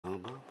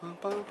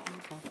Hey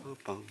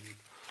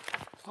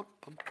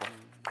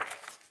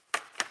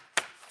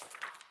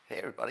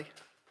everybody,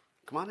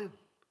 come on in,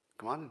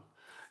 come on in.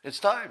 It's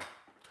time.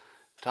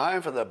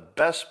 Time for the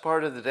best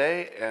part of the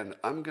day, and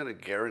I'm going to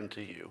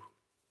guarantee you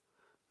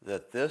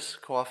that this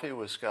coffee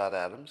with Scott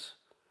Adams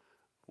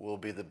will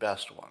be the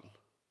best one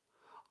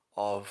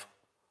of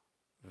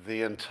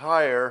the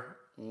entire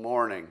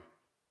morning.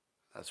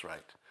 That's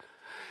right.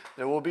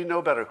 There will be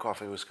no better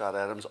coffee with Scott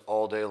Adams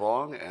all day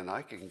long, and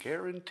I can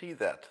guarantee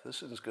that.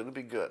 This is going to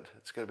be good.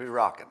 It's going to be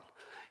rocking.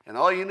 And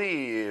all you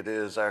need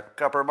is a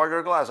cup or mug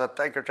or glass, a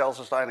tanker, chalice,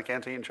 stein, a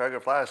canteen, chug,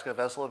 a flask, a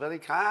vessel of any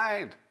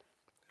kind.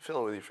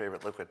 Fill it with your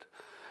favorite liquid.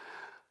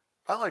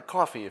 I like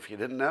coffee, if you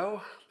didn't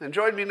know. And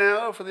join me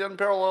now for the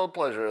unparalleled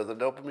pleasure of the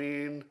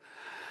dopamine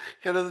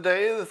hit of the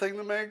day, the thing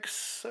that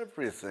makes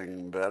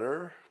everything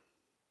better.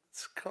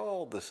 It's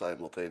called the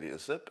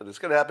simultaneous sip, and it's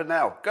going to happen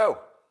now. Go!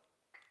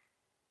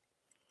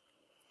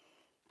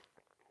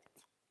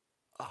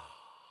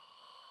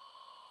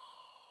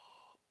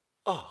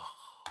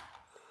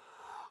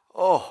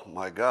 Oh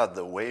my God,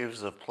 the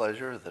waves of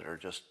pleasure that are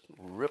just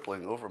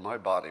rippling over my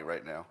body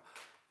right now.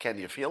 Can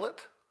you feel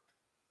it?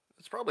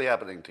 It's probably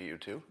happening to you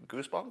too.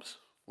 Goosebumps?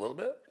 A little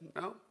bit?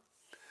 No?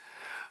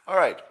 All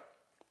right.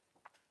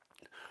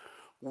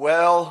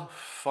 Well,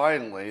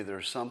 finally,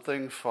 there's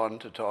something fun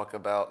to talk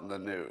about in the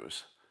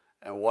news.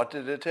 And what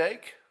did it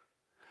take?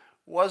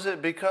 Was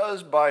it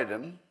because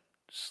Biden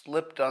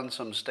slipped on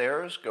some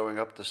stairs going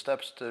up the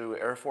steps to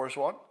Air Force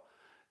One?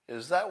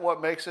 Is that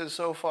what makes it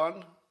so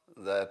fun?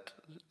 That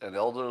an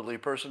elderly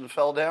person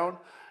fell down?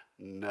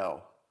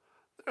 No.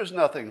 There's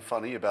nothing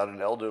funny about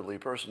an elderly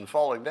person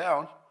falling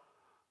down,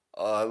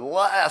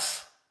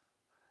 unless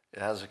it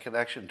has a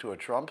connection to a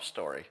Trump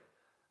story,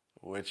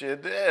 which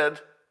it did.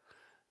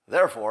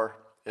 Therefore,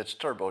 it's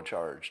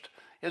turbocharged.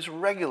 It's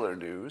regular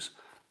news,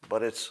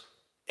 but it's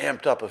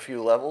amped up a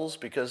few levels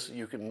because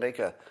you can make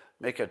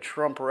a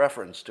Trump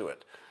reference to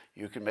it.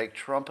 You can make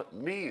Trump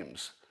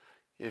memes.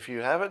 If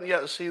you haven't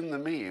yet seen the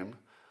meme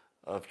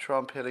of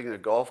Trump hitting a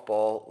golf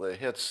ball that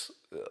hits,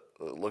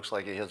 looks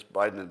like he hits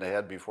Biden in the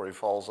head before he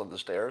falls on the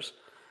stairs,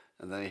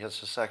 and then he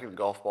hits a second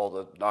golf ball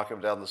to knock him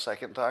down the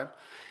second time.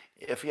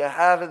 If you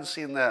haven't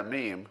seen that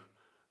meme,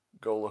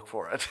 go look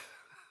for it.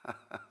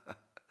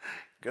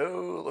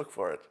 Go look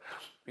for it.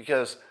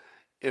 Because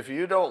if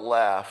you don't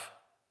laugh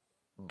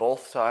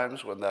both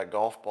times when that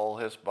golf ball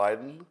hits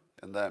Biden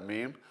in that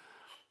meme,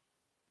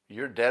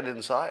 you're dead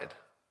inside.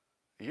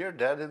 You're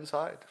dead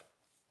inside.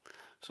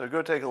 So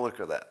go take a look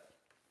at that.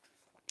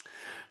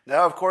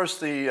 Now, of course,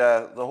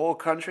 the whole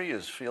country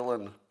is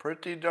feeling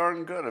pretty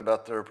darn good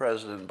about their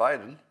President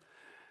Biden.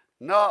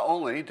 Not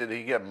only did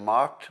he get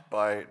mocked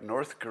by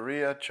North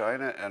Korea,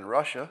 China, and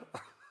Russia,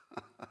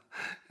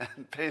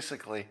 and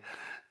basically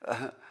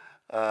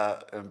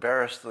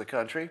embarrassed the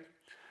country,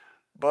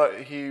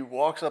 but he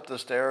walks up the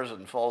stairs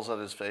and falls on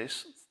his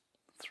face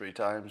 3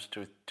 times,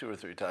 two or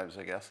three times,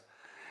 I guess.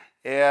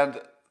 And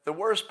the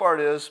worst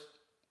part is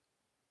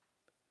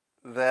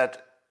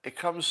that it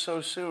comes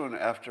so soon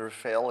after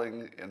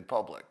failing in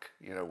public,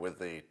 with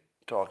the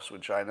talks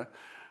with China,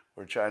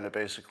 where China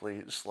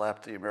basically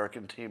slapped the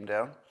American team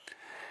down.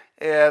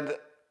 And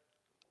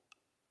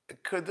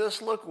could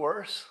this look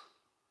worse?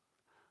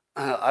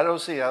 I don't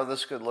see how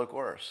this could look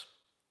worse.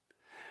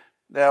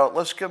 Now,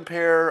 let's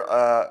compare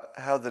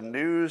how the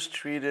news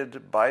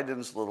treated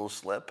Biden's little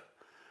slip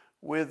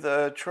with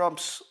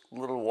Trump's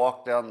little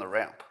walk down the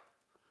ramp,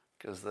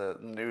 because the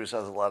news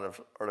has a lot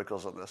of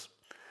articles on this.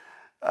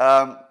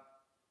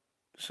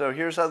 So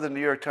here's how the New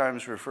York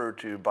Times referred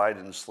to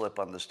Biden's slip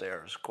on the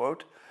stairs.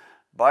 Quote,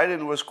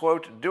 Biden was,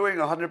 quote, doing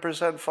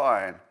 100%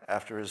 fine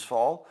after his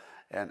fall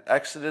and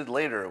exited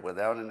later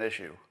without an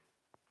issue.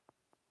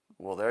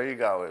 Well, there you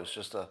go. It was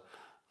just a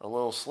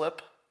little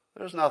slip.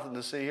 There's nothing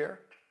to see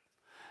here.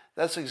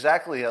 That's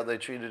exactly how they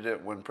treated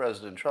it when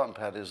President Trump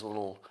had his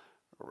little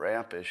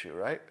ramp issue,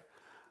 right?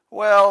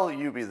 Well,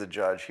 you be the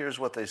judge. Here's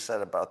what they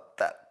said about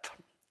that.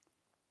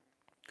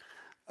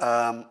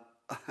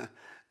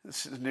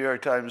 This is New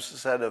York Times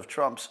said of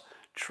Trump's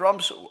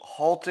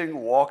halting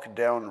walk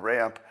down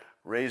ramp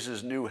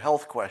raises new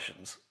health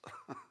questions.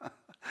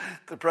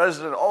 The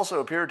president also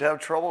appeared to have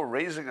trouble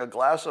raising a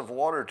glass of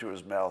water to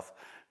his mouth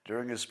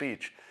during his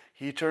speech.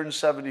 He turned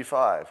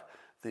 75,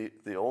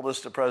 the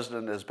oldest the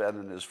president has been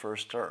in his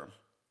first term.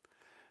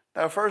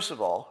 Now, first of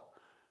all,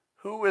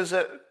 who is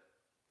it?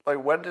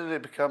 Like, when did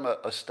it become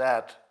a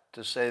stat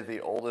to say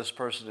the oldest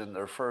person in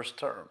their first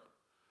term?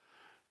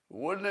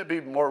 Wouldn't it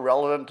be more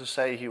relevant to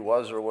say he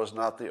was or was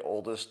not the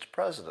oldest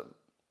president?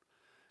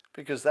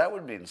 Because that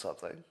would mean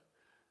something.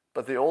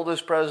 But the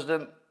oldest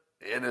president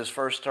in his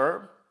first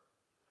term,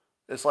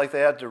 it's like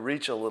they had to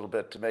reach a little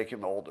bit to make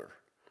him older.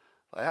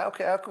 Like, how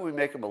can we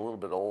make him a little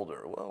bit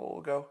older?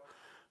 Well,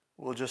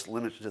 we'll just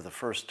limit it to the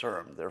first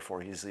term.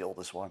 Therefore, he's the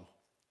oldest one.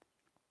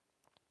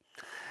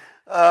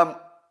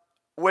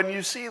 When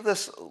you see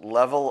this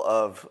level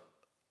of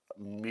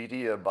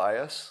media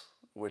bias,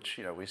 which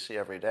we see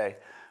every day,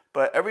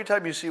 but every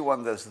time you see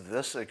one that's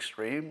this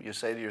extreme, you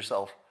say to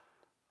yourself,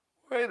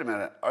 wait a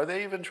minute, are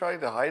they even trying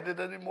to hide it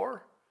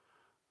anymore?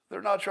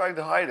 They're not trying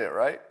to hide it,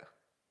 right?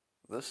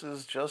 This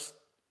is just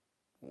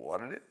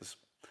what it is.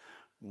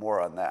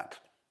 More on that.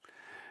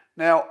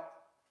 Now,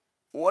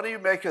 what do you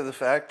make of the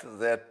fact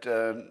that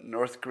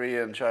North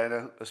Korea and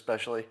China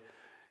especially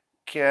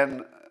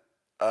can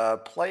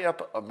play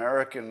up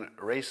American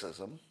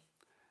racism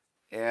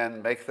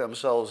and make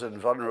themselves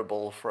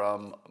invulnerable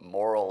from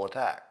moral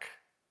attack?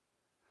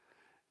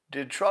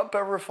 Did Trump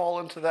ever fall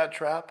into that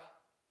trap?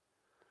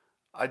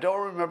 I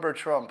don't remember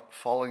Trump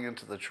falling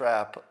into the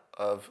trap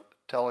of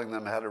telling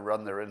them how to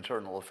run their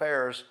internal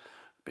affairs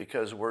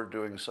because we're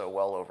doing so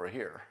well over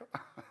here.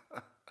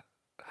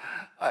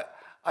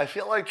 I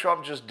feel like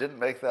Trump just didn't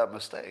make that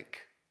mistake.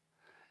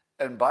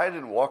 And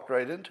Biden walked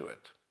right into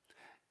it.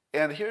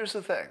 And here's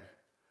the thing.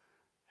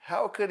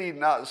 How could he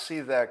not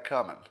see that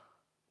coming?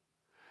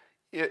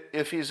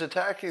 If he's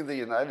attacking the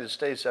United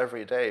States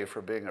every day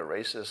for being a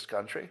racist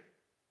country,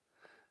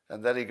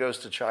 and then he goes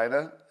to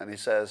China and he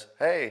says,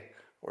 hey,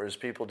 or as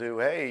people do,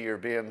 hey, you're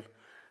being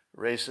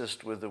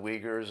racist with the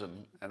Uyghurs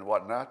and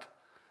whatnot,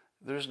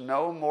 there's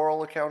no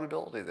moral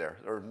accountability there,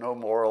 or no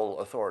moral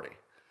authority.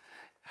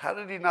 How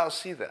did he not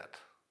see that?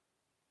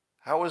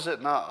 How is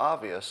it not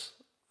obvious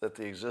that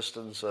the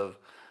existence of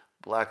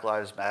Black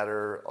Lives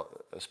Matter,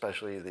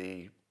 especially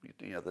the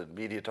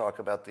media talk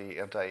about the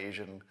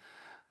anti-Asian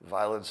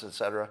violence,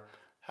 etc.,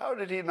 how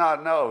did he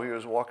not know he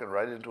was walking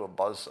right into a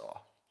buzzsaw?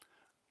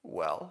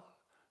 Well,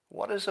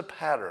 what is a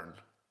pattern?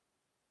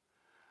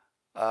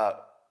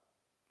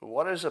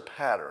 What is a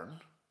pattern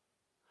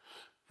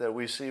that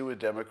we see with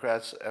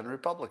Democrats and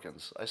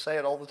Republicans? I say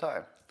it all the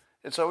time.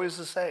 It's always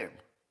the same.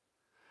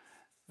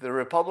 The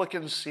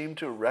Republicans seem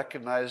to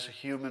recognize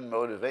human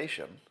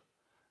motivation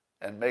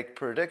and make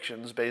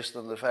predictions based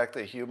on the fact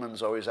that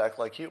humans always act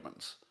like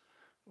humans.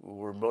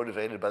 We're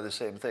motivated by the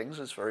same things.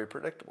 It's very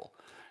predictable.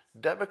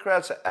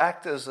 Democrats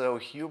act as though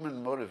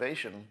human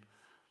motivation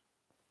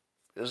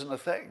isn't a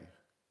thing.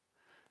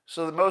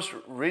 So the most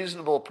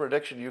reasonable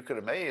prediction you could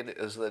have made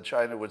is that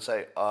China would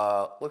say,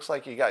 looks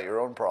like you got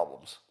your own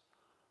problems.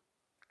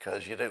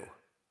 Because you do.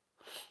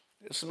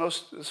 It's the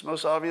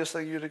most obvious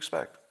thing you'd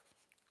expect.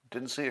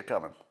 Didn't see it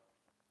coming.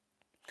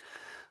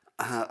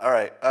 All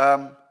right.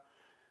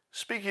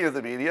 Speaking of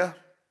the media,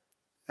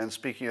 and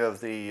speaking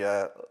of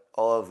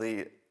all of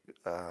the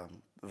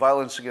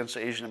violence against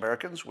Asian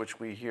Americans, which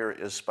we hear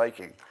is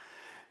spiking,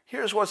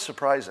 here's what's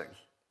surprising.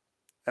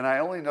 And I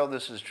only know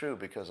this is true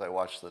because I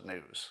watch the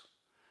news.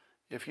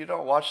 If you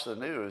don't watch the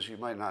news, you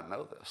might not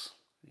know this.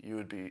 You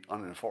would be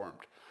uninformed.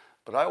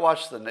 But I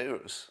watch the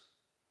news.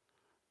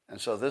 And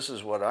so this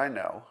is what I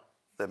know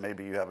that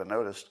maybe you haven't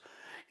noticed.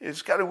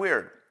 It's kind of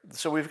weird.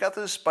 So we've got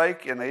this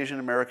spike in Asian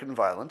American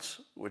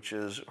violence, which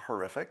is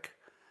horrific.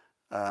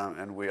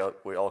 And we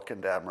all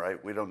condemn,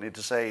 right? We don't need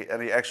to say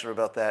any extra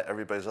about that.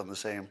 Everybody's on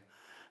the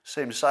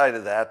same side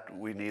of that.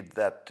 We need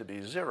that to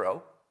be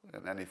zero.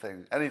 And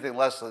anything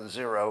less than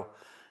zero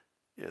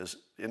is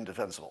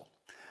indefensible.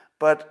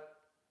 But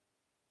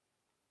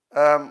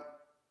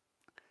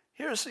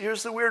here's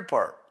the weird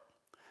part.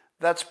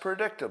 That's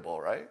predictable,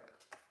 right?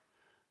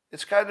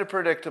 It's kind of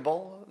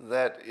predictable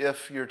that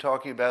if you're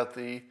talking about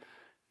the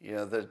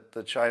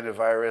China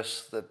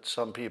virus, that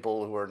some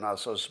people who are not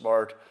so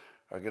smart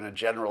are going to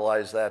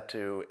generalize that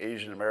to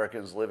Asian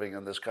Americans living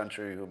in this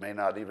country who may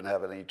not even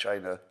have any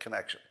China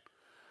connection,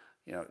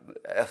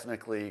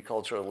 ethnically,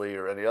 culturally,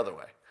 or any other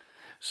way.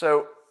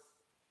 So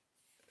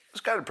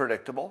it's kind of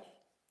predictable.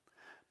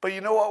 But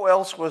you know what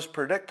else was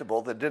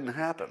predictable that didn't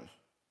happen?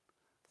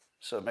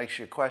 So it makes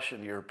you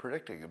question your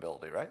predicting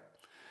ability, right?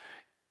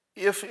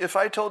 If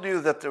I told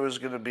you that there was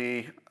going to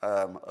be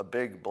a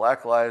big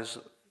Black Lives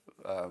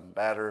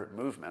Matter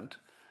movement,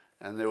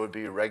 and there would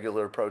be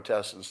regular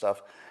protests and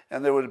stuff,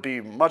 and there would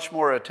be much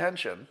more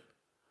attention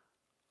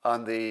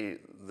on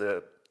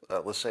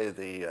let's say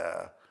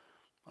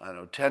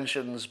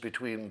tensions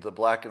between the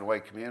black and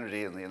white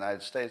community in the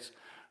United States,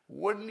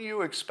 wouldn't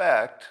you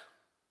expect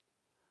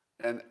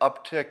an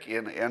uptick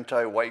in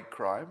anti-white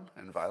crime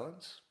and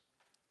violence?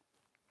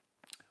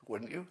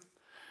 Wouldn't you?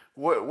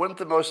 Wouldn't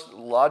the most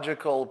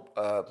logical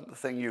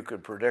thing you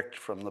could predict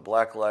from the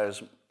Black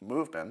Lives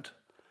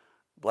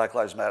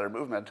Matter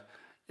movement,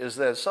 is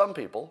that some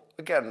people,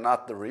 again,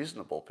 not the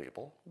reasonable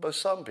people, but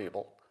some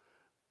people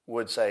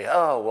would say,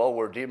 oh, well,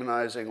 we're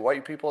demonizing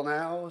white people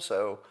now,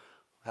 so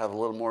have a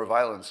little more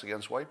violence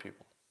against white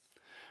people.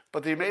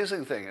 But the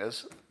amazing thing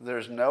is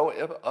there's no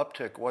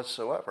uptick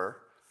whatsoever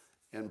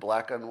in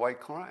black on white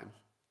crime.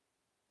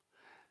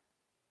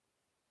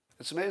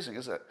 It's amazing,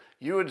 isn't it?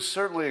 You would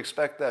certainly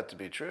expect that to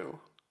be true,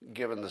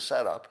 given the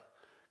setup,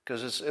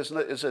 because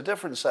it's a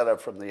different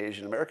setup from the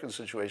Asian American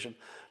situation,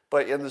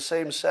 but in the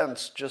same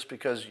sense, just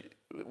because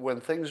when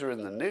things are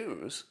in the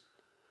news,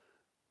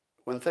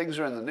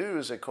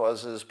 it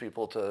causes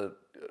people to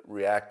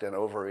react and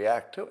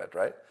overreact to it,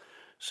 right?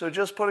 So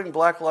just putting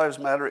Black Lives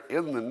Matter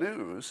in the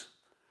news,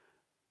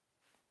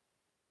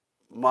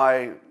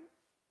 my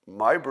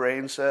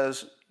brain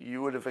says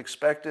you would have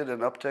expected an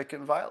uptick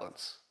in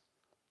violence.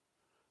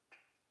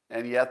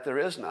 and yet there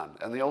is none.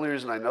 And the only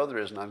reason I know there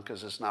is none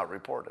because it's not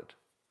reported.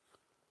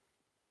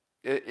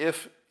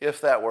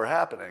 If that were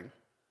happening,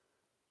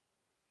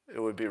 it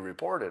would be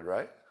reported,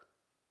 right?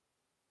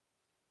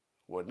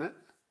 Wouldn't it?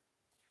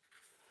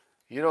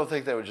 You don't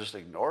think they would just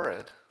ignore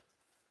it,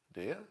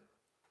 do you?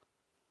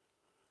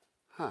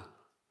 Huh.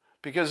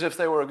 Because if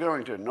they were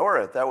going to ignore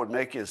it, that would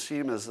make it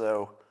seem as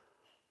though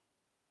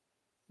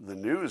the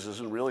news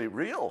isn't really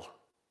real.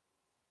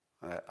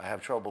 I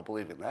have trouble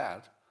believing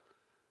that.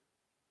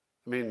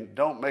 I mean,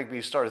 don't make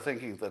me start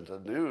thinking that the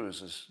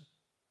news is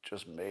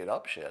just made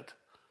up shit.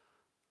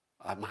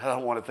 I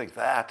don't want to think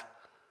that.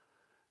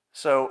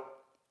 So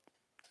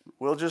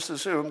we'll just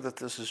assume that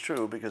this is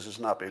true because it's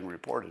not being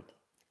reported.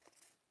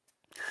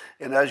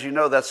 And as you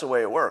know, that's the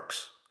way it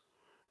works.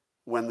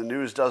 When the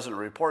news doesn't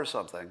report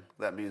something,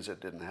 that means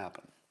it didn't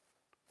happen.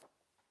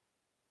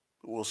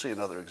 We'll see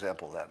another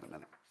example of that in a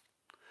minute.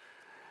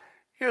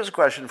 Here's a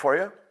question for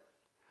you.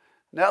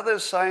 Now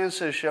that science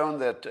has shown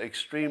that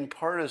extreme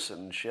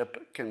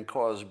partisanship can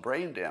cause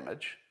brain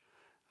damage,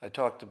 I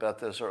talked about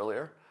this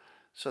earlier,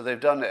 so they've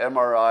done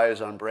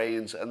MRIs on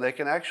brains, and they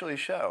can actually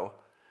show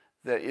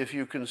that if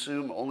you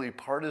consume only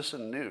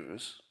partisan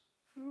news,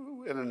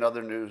 and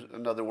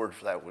another word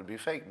for that would be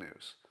fake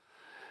news,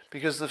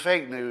 because the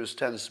fake news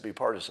tends to be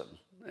partisan.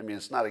 I mean,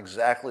 it's not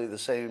exactly the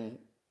same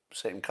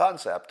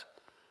concept,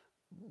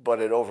 but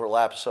it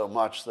overlaps so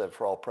much that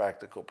for all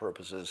practical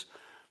purposes,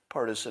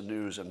 partisan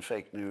news and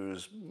fake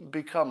news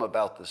become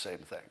about the same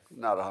thing,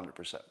 not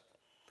 100%.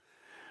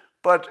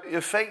 But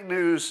if fake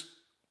news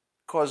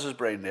causes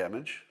brain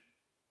damage,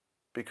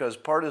 because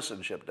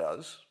partisanship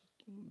does,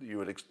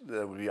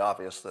 that would be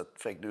obvious that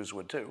fake news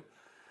would too,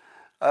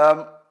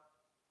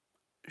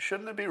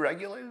 shouldn't it be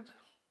regulated?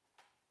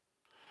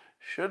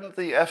 Shouldn't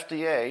the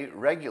FDA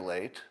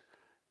regulate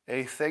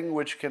a thing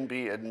which can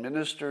be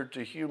administered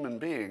to human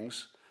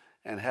beings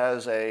and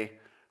has a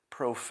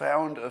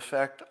profound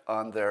effect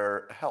on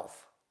their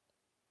health?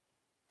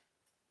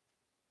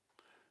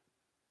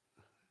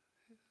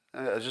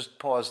 I just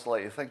pause to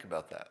let you think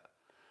about that.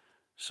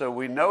 So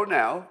we know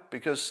now,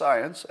 because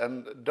science,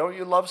 and don't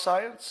you love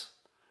science?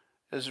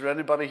 Is there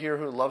anybody here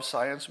who loves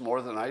science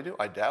more than I do?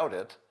 I doubt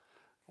it.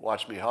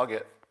 Watch me hug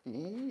it.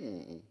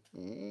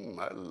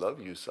 I love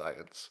you,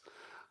 science.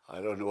 I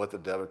don't know what the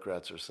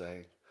Democrats are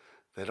saying.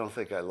 They don't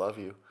think I love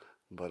you,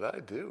 but I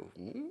do.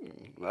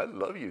 I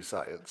love you,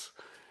 science.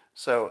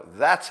 So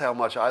that's how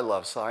much I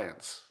love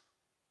science.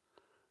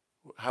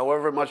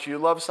 However much you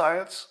love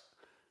science,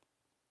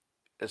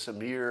 it's a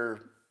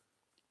mere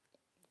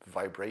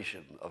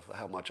vibration of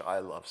how much I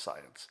love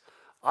science.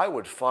 I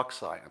would fuck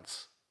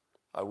science.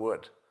 I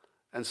would.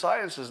 And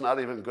science is not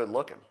even good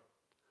looking,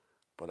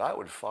 but I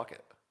would fuck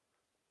it.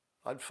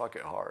 I'd fuck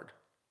it hard.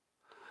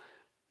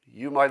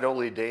 You might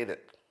only date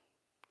it.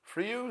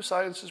 For you,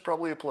 science is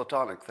probably a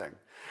platonic thing.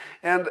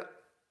 And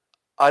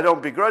I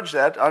don't begrudge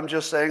that. I'm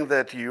just saying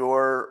that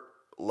your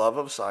love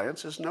of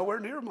science is nowhere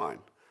near mine.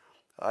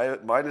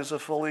 Mine is a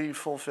fully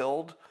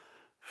fulfilled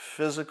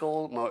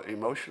physical,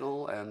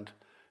 emotional, and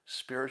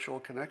spiritual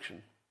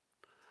connection.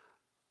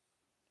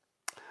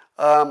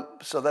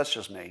 So that's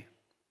just me.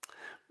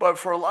 But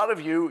for a lot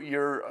of you,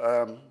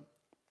 you're,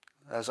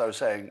 as I was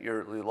saying,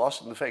 you're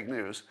lost in the fake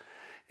news,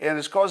 and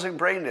it's causing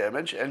brain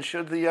damage. And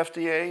should the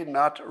FDA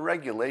not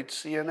regulate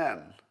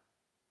CNN?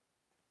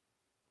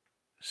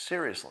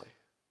 Seriously.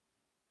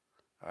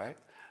 All right.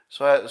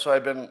 So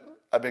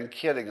I've been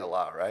kidding a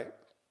lot, right?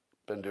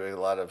 Been doing a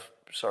lot of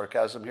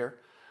sarcasm here,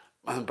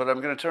 but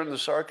I'm going to turn the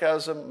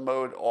sarcasm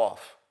mode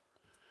off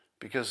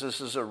because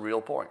this is a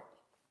real point.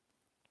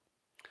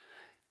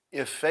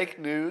 If fake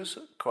news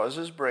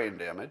causes brain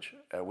damage,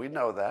 and we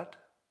know that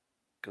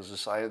because the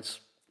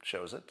science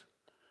shows it,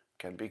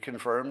 can be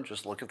confirmed,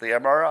 just look at the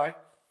MRI,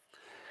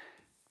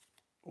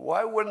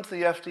 why wouldn't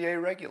the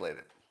FDA regulate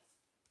it?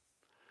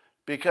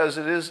 Because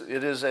it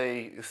is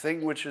a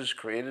thing which is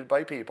created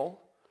by people,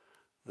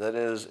 that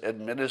is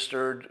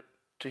administered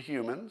to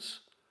humans,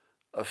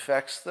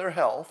 affects their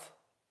health.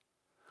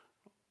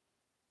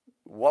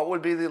 What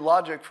would be the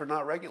logic for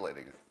not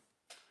regulating it?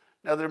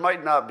 Now, there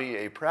might not be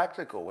a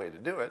practical way to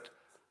do it,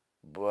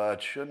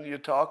 but shouldn't you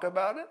talk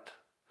about it?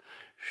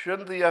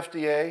 Shouldn't the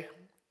FDA,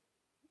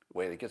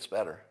 wait, it gets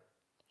better.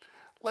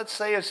 Let's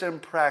say it's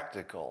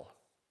impractical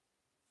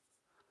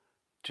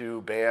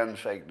to ban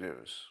fake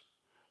news.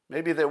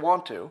 Maybe they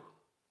want to,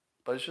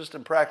 but it's just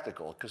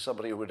impractical because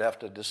somebody would have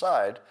to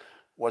decide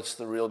what's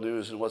the real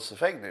news and what's the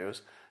fake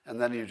news,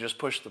 and then you just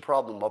push the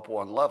problem up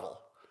one level,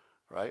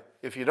 right?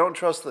 If you don't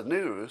trust the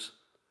news,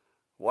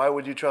 why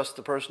would you trust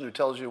the person who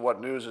tells you what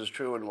news is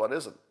true and what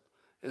isn't?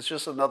 It's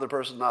just another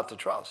person not to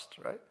trust,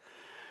 right?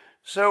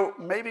 So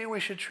maybe we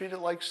should treat it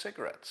like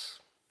cigarettes.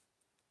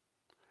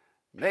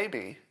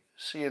 Maybe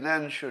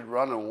CNN should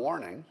run a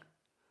warning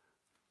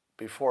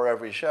before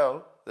every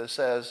show that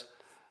says,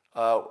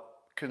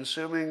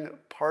 consuming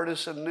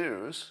partisan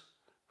news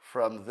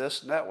from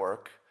this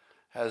network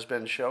has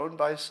been shown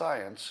by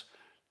science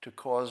to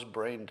cause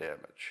brain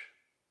damage.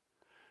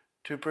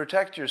 To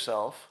protect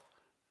yourself,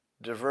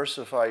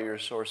 diversify your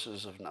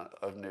sources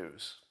of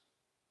news.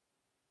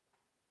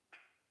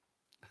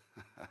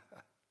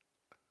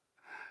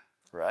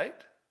 Right?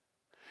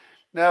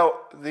 Now,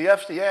 the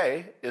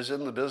FDA is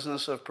in the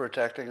business of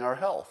protecting our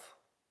health.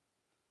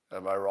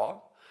 Am I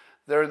wrong?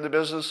 They're in the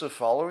business of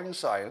following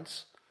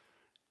science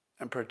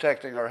and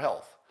protecting our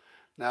health.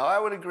 Now, I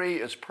would agree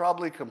it's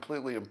probably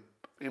completely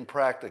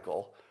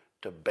impractical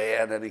to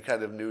ban any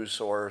kind of news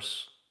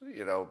source,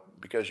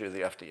 because you're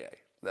the FDA.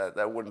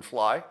 That wouldn't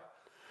fly.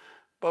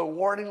 But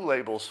warning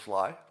labels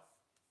fly.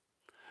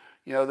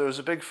 There was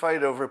a big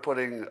fight over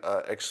putting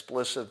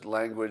explicit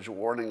language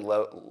warning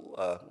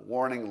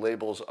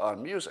labels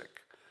on music.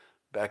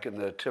 Back in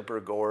the Tipper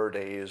Gore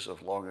days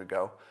of long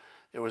ago,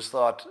 it was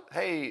thought,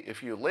 hey,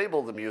 if you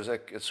label the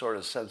music, it's sort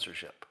of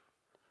censorship.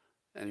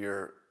 And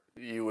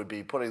you would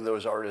be putting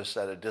those artists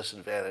at a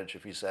disadvantage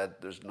if you said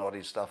there's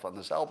naughty stuff on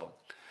this album.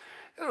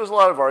 And there was a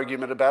lot of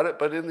argument about it,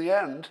 but in the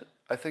end,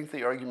 I think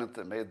the argument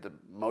that made the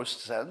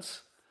most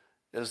sense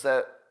is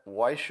that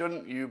why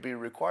shouldn't you be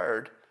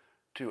required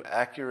to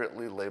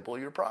accurately label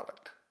your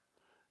product?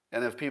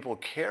 And if people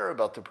care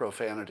about the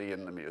profanity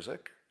in the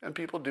music, and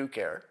people do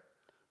care,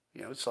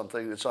 it's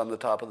something that's on the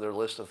top of their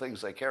list of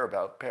things they care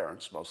about,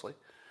 parents mostly,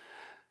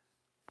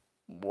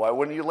 why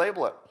wouldn't you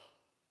label it?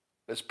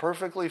 It's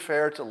perfectly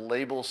fair to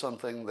label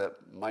something that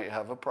might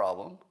have a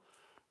problem.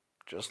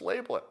 Just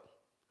label it.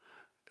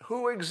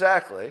 Who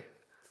exactly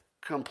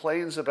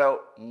complains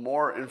about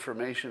more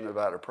information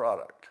about a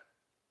product?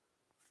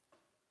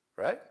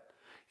 Right?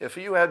 If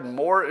you had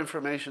more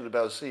information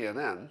about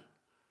CNN,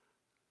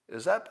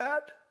 is that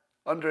bad?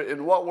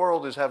 In what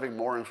world is having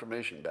more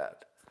information bad?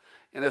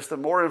 And if the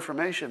more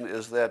information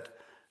is that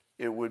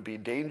it would be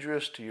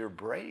dangerous to your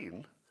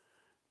brain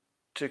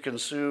to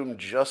consume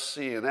just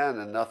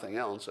CNN and nothing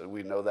else, and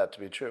we know that to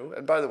be true.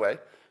 And by the way,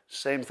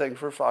 same thing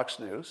for Fox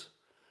News.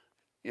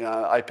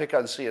 I pick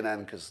on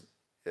CNN because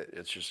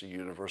it's just a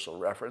universal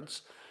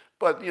reference.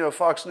 But,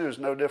 Fox News,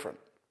 no different.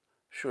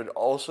 Should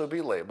also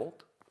be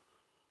labeled.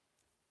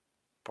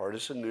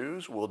 Partisan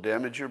news will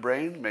damage your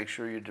brain. Make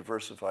sure you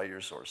diversify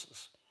your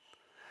sources.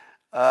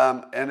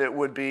 And it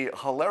would be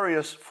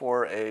hilarious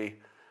for a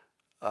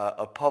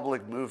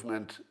public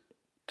movement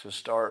to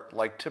start,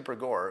 like Tipper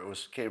Gore.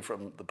 Came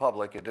from the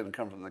public. It didn't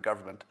come from the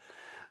government.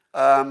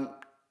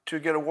 To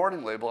get a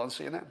warning label on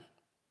CNN.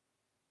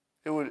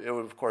 It would,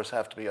 of course,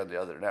 have to be on the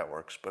other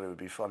networks, but it would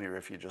be funnier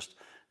if you just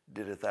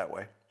did it that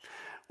way.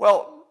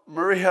 Well,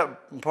 Maria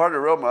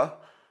Bartiromo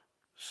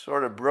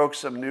sort of broke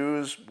some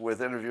news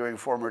with interviewing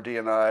former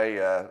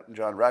DNI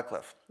John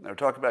Ratcliffe. They were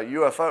talking about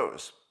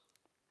UFOs.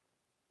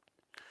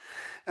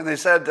 And they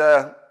said,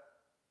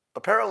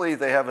 apparently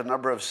they have a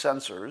number of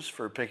sensors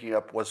for picking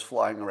up what's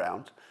flying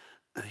around.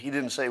 He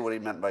didn't say what he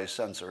meant by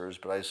sensors,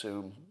 but I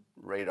assume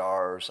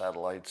radar,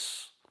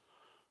 satellites,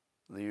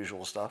 the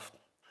usual stuff.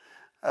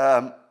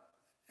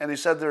 And he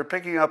said they're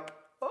picking up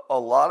a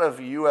lot of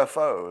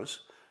UFOs.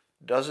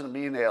 Doesn't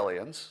mean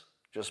aliens,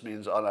 just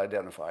means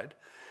unidentified.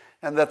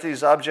 And that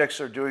these objects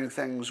are doing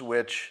things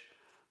which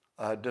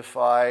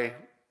defy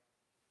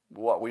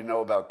what we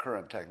know about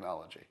current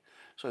technology.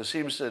 So it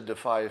seems to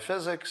defy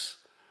physics,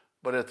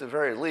 but at the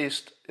very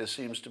least, it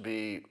seems to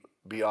be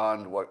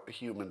beyond what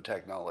human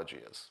technology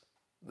is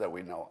that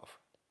we know of.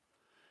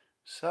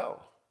 So,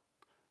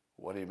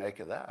 what do you make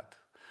of that?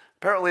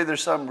 Apparently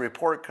there's some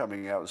report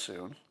coming out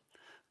soon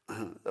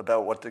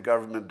about what the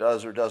government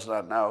does or does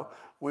not know.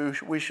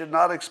 We should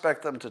not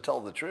expect them to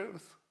tell the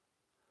truth,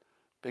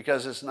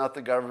 because it's not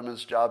the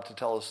government's job to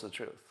tell us the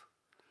truth.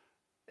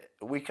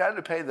 We kind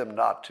of pay them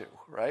not to,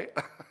 right?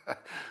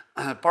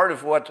 Part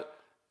of what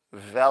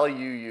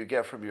value you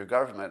get from your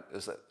government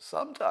is that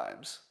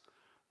sometimes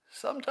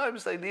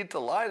they need to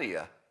lie to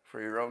you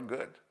for your own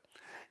good.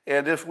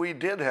 And if we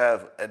did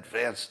have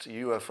advanced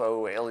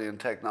UFO alien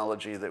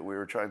technology that we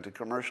were trying to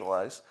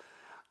commercialize,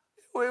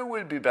 it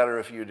would be better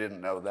if you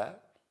didn't know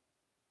that.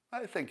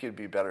 I think it'd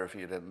be better if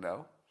you didn't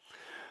know.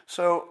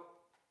 So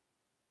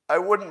I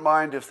wouldn't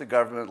mind if the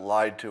government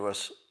lied to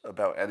us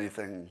about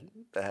anything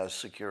that has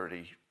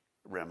security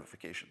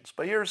ramifications.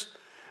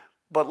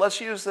 But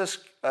let's use this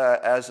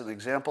as an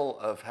example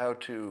of how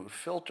to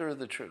filter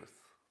the truth,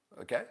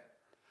 okay?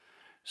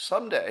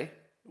 Someday,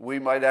 we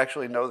might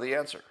actually know the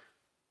answer.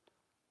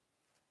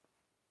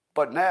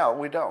 But now,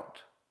 we don't.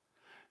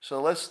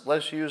 So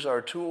let's use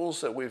our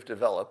tools that we've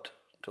developed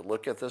to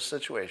look at this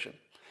situation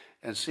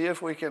and see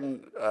if we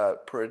can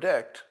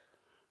predict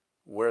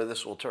where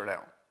this will turn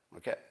out,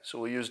 okay? So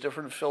we'll use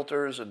different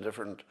filters and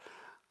different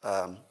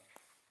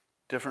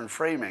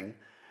framing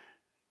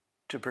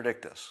to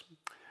predict this.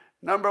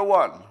 Number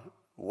one,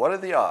 what are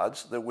the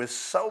odds that with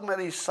so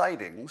many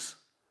sightings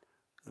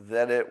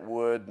that it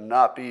would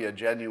not be a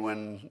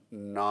genuine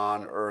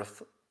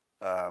non-Earth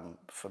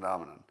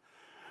phenomenon?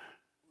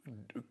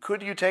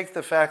 Could you take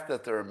the fact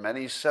that there are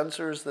many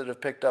sensors that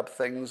have picked up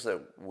things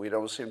that we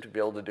don't seem to be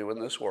able to do in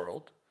this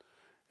world,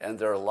 and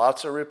there are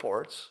lots of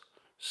reports,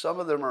 some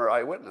of them are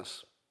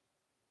eyewitness,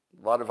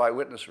 a lot of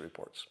eyewitness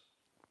reports.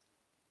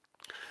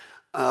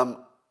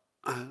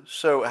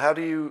 So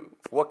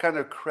what kind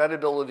of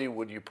credibility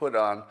would you put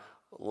on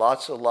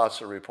lots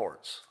of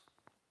reports?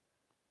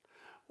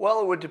 Well,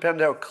 it would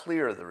depend how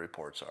clear the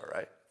reports are,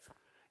 right?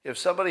 If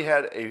somebody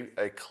had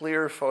a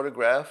clear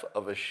photograph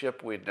of a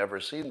ship we'd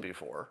never seen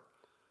before,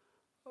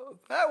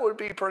 that would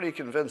be pretty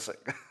convincing.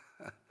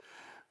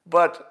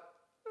 But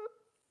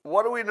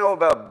what do we know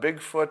about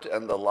Bigfoot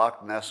and the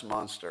Loch Ness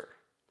Monster?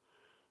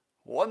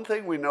 One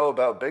thing we know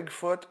about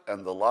Bigfoot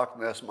and the Loch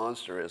Ness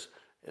Monster is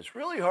it's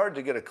really hard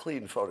to get a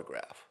clean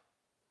photograph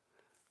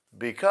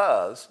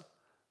because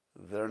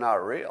they're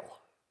not real.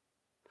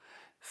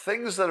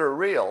 Things that are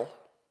real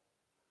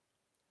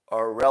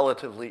are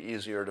relatively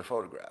easier to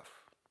photograph.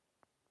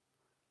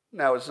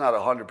 Now, it's not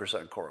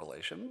 100%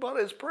 correlation, but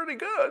it's pretty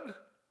good.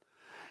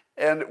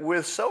 And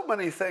with so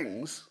many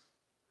things,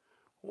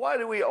 why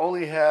do we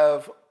only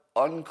have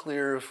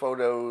unclear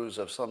photos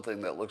of something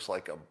that looks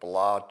like a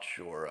blotch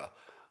or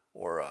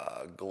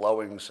a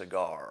glowing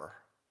cigar?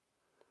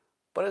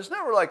 But it's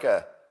never like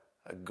a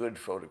good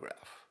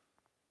photograph,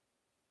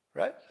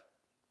 right?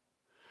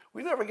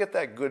 We never get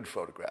that good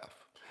photograph.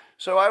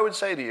 So I would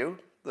say to you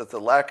that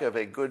the lack of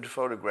a good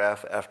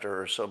photograph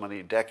after so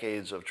many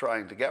decades of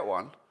trying to get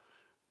one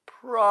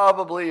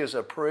probably is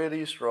a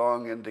pretty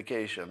strong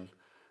indication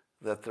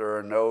that there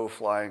are no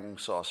flying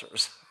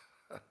saucers.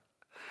 All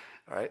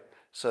right?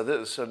 So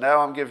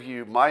now I'm giving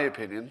you my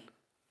opinion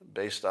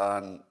based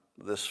on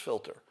this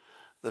filter.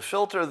 The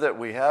filter that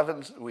we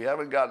haven't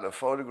gotten a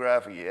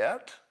photograph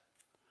yet,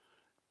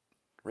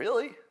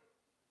 really?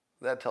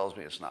 That tells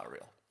me it's not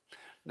real.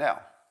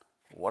 Now,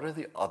 what are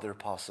the other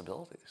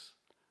possibilities?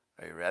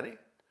 Are you ready?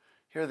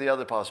 Here are the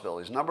other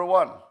possibilities. Number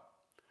one,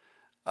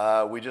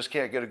 we just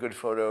can't get a good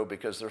photo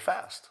because they're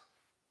fast.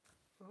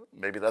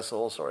 Maybe that's the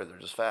whole story. They're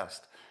just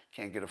fast.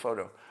 Can't get a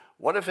photo.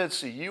 What if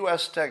it's a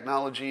U.S.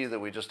 technology that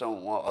we just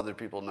don't want other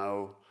people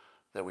know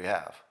that we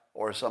have?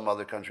 Or some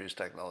other country's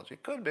technology?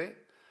 Could be.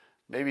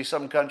 Maybe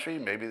some country,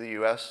 maybe the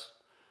U.S.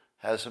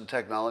 has some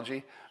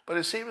technology, but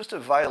it seems to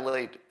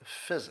violate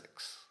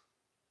physics.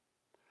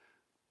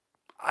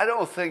 I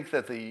don't think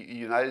that the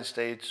United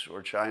States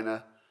or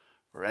China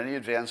or any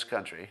advanced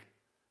country,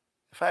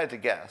 if I had to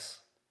guess,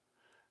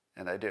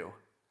 and I do,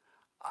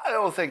 I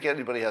don't think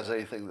anybody has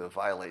anything that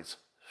violates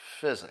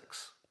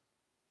physics.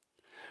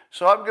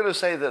 So I'm going to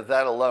say that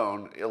that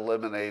alone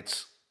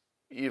eliminates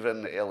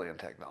even alien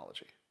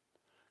technology.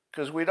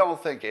 Because we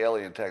don't think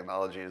alien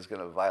technology is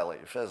going to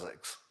violate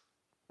physics,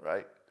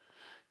 right?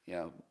 You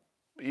know,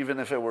 even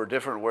if it were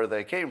different where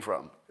they came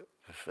from.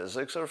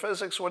 Physics are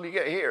physics when you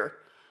get here.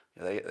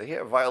 They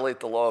can't violate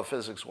the law of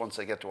physics once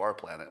they get to our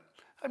planet.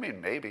 I mean,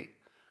 maybe.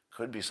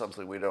 Could be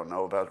something we don't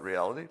know about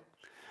reality.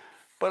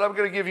 But I'm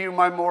going to give you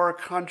my more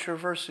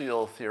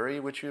controversial theory,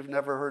 which you've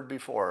never heard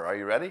before. Are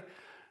you ready?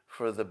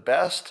 For the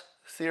best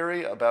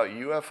theory about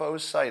UFO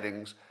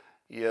sightings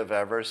you have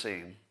ever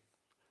seen.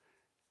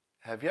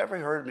 Have you ever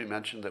heard me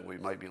mention that we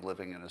might be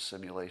living in a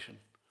simulation?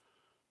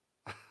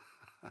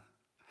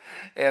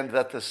 And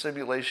that the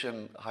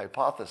simulation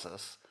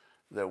hypothesis,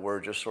 that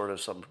we're just sort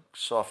of some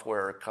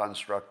software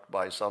construct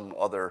by some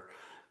other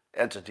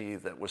entity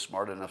that was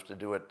smart enough to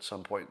do it at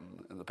some point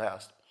in the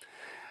past.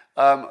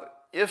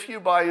 If you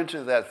buy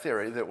into that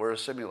theory that we're a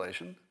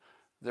simulation,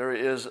 there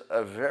is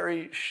a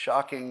very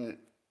shocking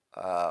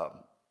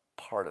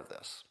part of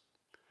this,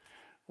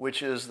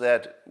 which is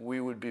that we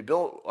would be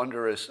built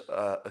under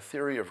a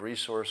theory of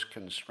resource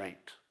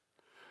constraint.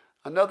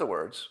 In other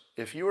words,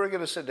 if you were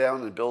going to sit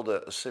down and build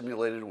a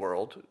simulated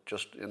world,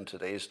 just in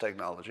today's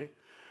technology,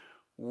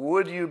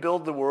 would you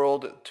build the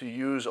world to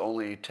use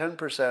only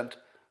 10%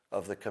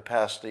 of the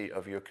capacity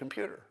of your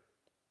computer?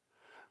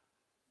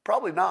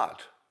 Probably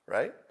not,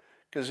 right?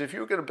 Because if you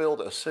were going to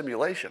build a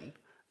simulation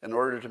in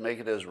order to make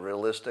it as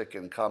realistic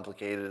and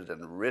complicated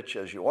and rich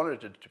as you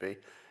wanted it to be,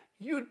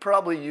 you'd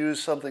probably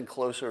use something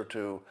closer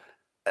to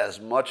as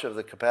much of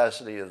the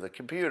capacity of the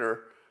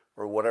computer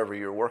or whatever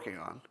you're working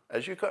on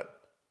as you could.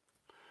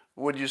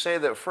 Would you say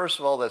that, first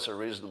of all, that's a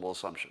reasonable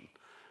assumption,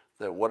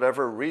 that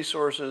whatever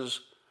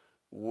resources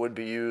would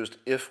be used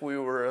if we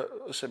were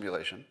a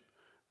simulation,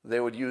 they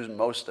would use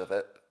most of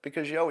it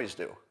because you always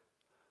do.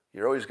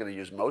 You're always going to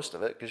use most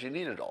of it because you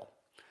need it all.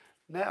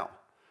 Now,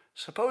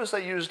 suppose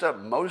they used up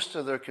most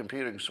of their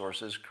computing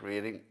sources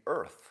creating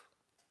Earth.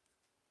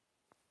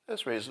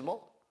 That's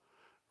reasonable.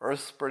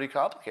 Earth's pretty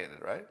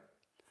complicated, right?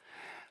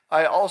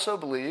 I also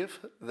believe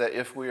that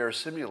if we are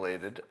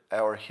simulated,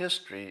 our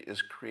history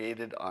is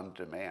created on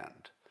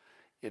demand.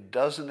 It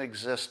doesn't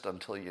exist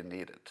until you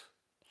need it.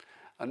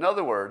 In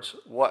other words,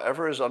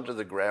 whatever is under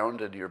the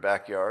ground in your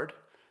backyard,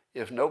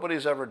 if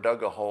nobody's ever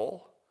dug a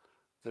hole,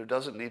 there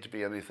doesn't need to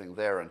be anything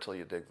there until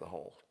you dig the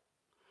hole.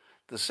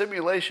 The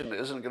simulation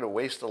isn't going to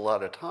waste a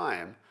lot of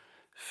time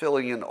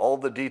filling in all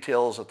the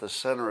details at the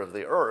center of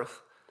the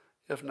Earth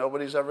if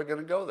nobody's ever going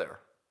to go there.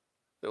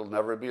 It'll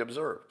never be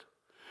observed.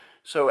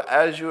 So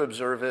as you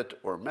observe it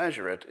or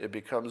measure it, it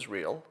becomes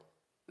real,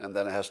 and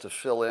then it has to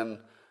fill in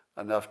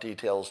enough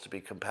details to be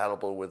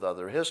compatible with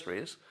other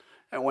histories.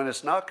 And when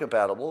it's not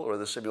compatible, or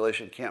the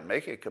simulation can't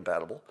make it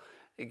compatible,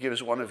 it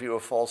gives one of you a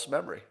false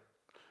memory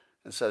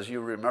and says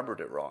you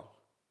remembered it wrong.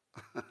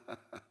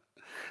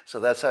 So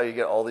that's how you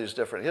get all these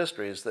different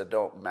histories that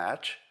don't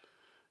match.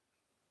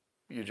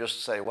 you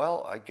just say,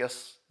 well, I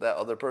guess that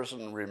other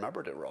person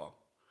remembered it wrong.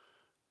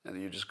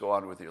 And you just go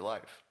on with your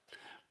life.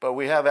 But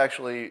we have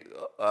actually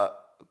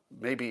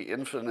maybe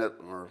infinite,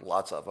 or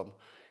lots of them,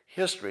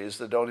 histories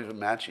that don't even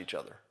match each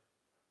other.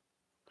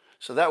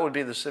 So that would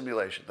be the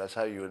simulation. That's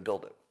how you would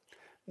build it.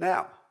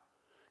 Now,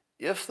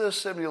 if this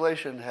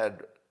simulation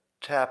had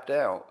tapped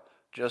out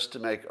just to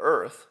make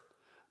Earth,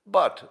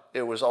 but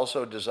it was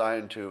also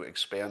designed to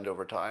expand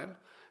over time,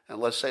 and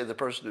let's say the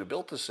person who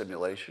built the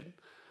simulation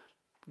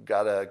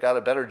got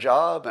a better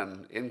job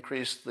and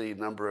increased the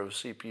number of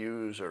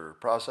CPUs or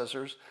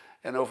processors,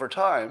 and over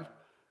time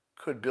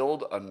could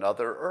build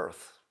another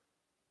Earth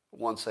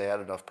once they had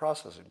enough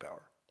processing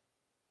power.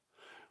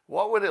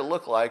 What would it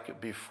look like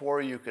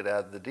before you could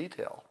add the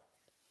detail?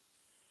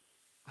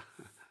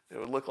 It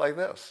would look like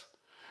this.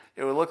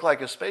 It would look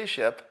like a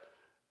spaceship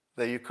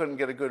that you couldn't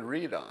get a good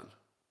read on,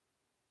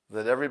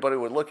 that everybody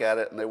would look at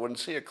it and they wouldn't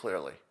see it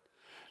clearly.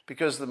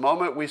 Because the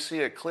moment we see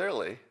it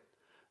clearly,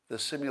 the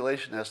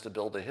simulation has to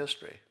build a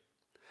history.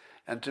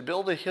 And to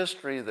build a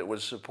history that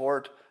would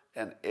support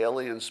an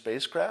alien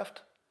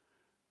spacecraft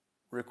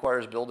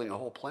requires building a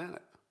whole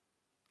planet,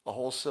 a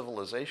whole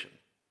civilization.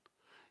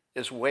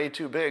 It's way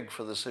too big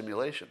for the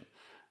simulation.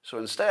 So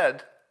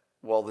instead,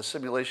 while the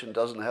simulation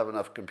doesn't have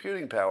enough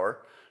computing power,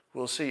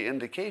 we'll see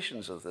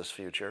indications of this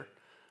future,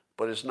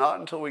 but it's not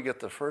until we get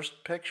the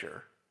first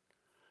picture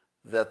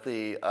that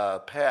the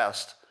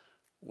past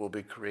will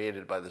be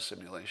created by the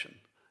simulation.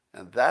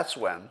 And that's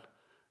when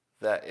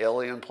that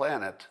alien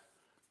planet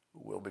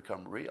will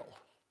become real.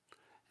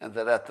 And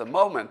that at the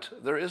moment,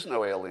 there is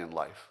no alien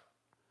life,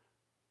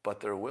 but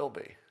there will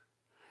be.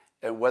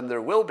 And when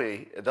there will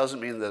be, it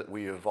doesn't mean that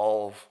we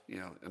evolve,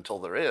 until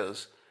there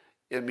is.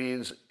 It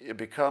means it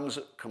becomes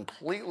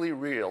completely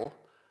real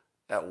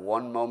at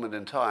one moment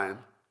in time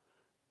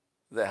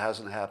that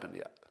hasn't happened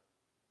yet.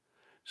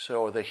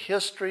 So the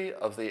history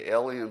of the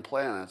alien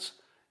planets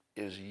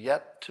is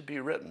yet to be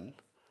written,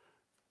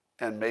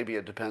 and maybe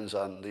it depends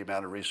on the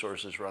amount of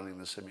resources running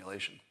the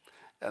simulation.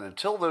 And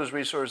until those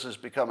resources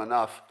become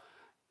enough,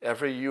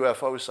 every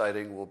UFO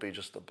sighting will be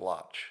just a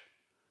blotch,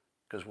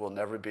 because we'll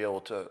never be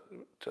able to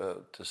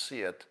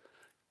see it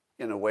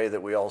in a way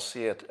that we all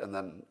see it and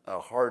then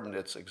harden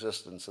its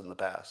existence in the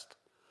past.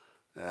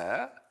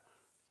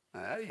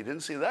 You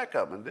didn't see that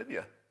coming, did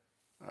you?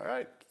 All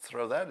right,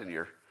 throw that in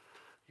your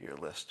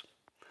list.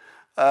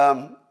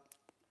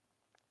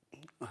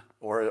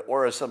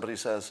 Or as somebody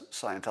says,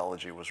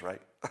 Scientology was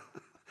right.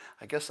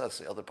 I guess that's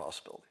the other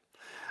possibility.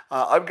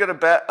 I'm going to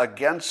bet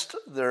against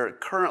there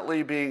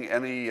currently being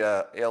any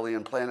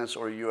alien planets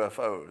or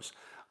UFOs.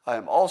 I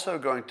am also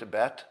going to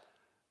bet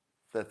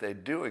that they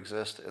do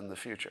exist in the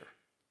future,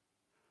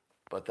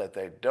 but that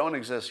they don't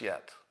exist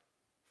yet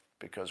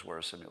because we're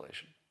a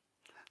simulation.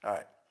 All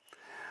right.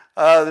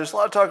 There's a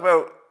lot of talk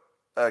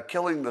about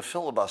killing the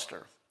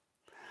filibuster.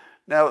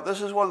 Now,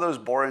 this is one of those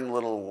boring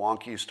little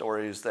wonky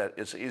stories that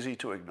it's easy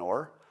to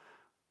ignore,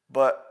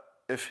 but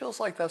it feels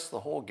like that's the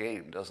whole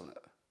game, doesn't it?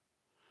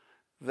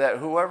 That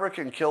whoever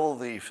can kill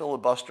the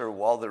filibuster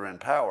while they're in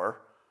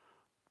power,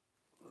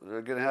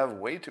 they're going to have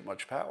way too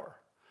much power.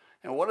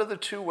 And what are the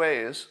two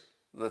ways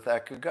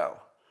that could go?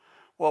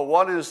 Well,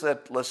 one is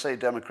that, let's say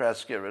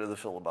Democrats get rid of the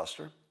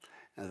filibuster,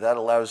 and that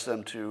allows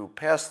them to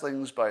pass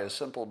things by a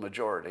simple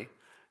majority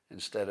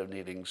instead of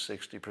needing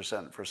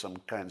 60% for some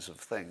kinds of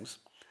things.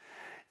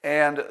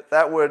 And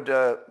that would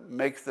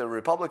make the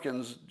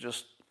Republicans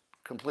just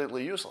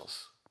completely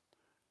useless,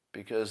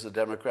 because the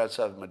Democrats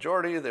have a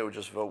majority. They would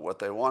just vote what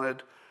they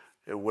wanted.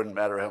 It wouldn't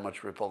matter how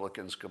much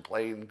Republicans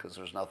complain, because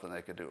there's nothing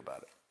they could do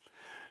about it.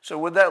 So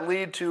would that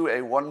lead to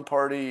a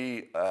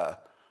one-party,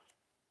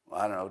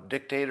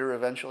 dictator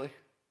eventually?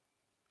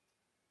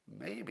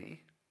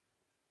 Maybe.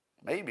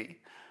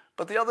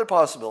 But the other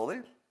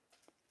possibility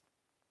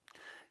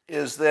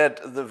is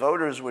that the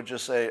voters would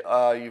just say,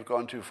 you've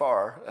gone too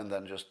far, and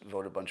then just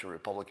vote a bunch of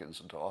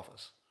Republicans into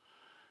office.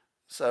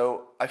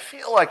 So I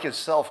feel like it's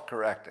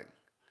self-correcting,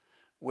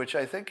 which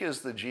I think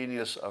is the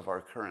genius of our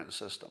current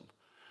system.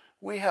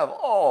 We have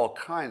all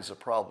kinds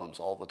of problems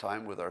all the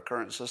time with our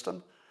current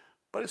system,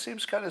 but it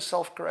seems kind of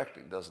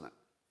self-correcting, doesn't it?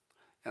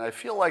 And I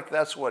feel like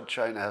that's what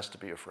China has to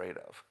be afraid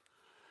of.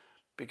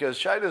 Because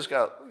China's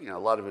got a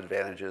lot of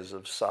advantages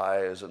of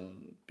size,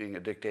 and being a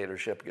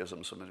dictatorship gives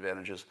them some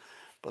advantages,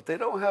 but they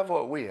don't have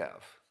what we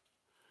have.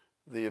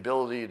 The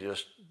ability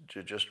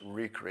to just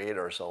recreate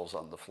ourselves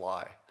on the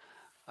fly.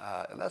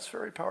 And that's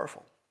very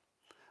powerful.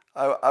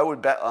 I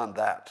would bet on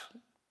that.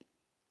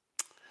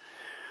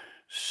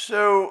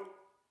 So,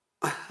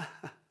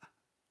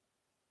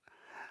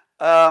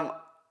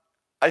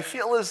 I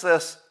feel as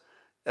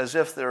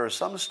if there are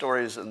some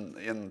stories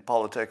in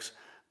politics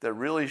that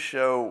really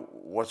show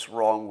what's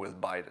wrong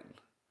with Biden,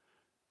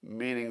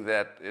 meaning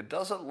that it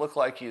doesn't look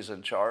like he's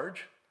in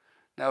charge.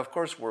 Now, of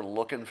course, we're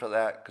looking for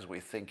that because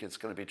we think it's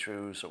going to be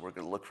true, so we're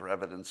going to look for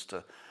evidence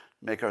to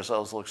make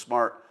ourselves look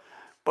smart.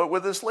 But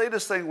with this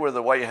latest thing where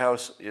the White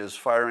House is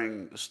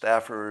firing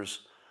staffers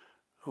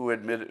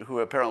who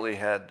apparently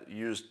had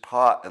used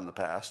pot in the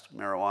past,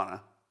 marijuana,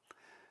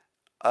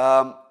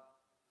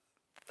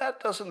 that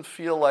doesn't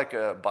feel like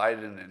a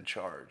Biden in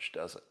charge,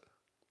 does it?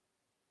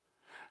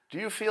 Do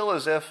you feel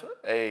as if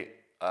a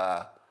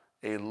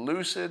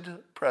lucid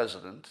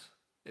president,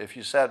 if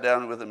you sat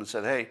down with him and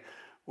said, hey,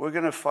 we're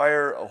going to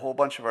fire a whole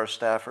bunch of our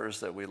staffers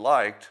that we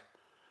liked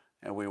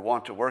and we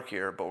want to work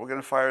here, but we're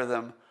going to fire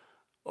them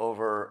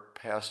over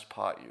past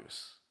pot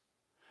use.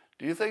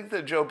 Do you think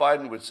that Joe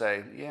Biden would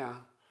say,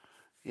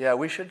 yeah,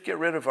 we should get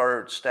rid of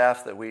our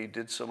staff that we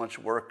did so much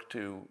work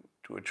to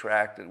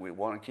attract and we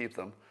want to keep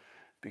them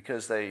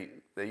because they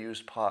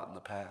used pot in the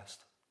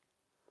past?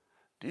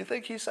 Do you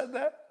think he said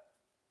that?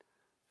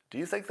 Do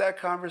you think that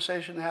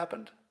conversation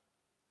happened?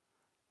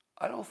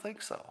 I don't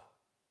think so.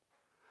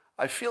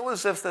 I feel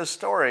as if this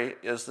story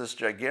is this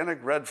gigantic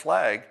red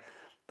flag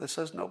that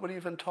says nobody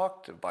even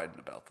talked to Biden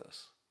about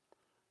this,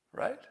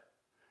 right?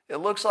 It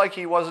looks like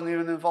he wasn't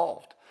even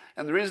involved.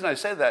 And the reason I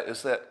say that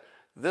is that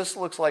this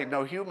looks like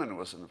no human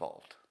was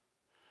involved.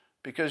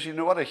 Because you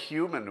know what a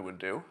human would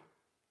do?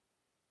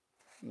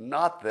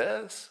 Not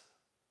this.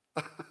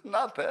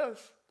 Not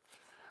this.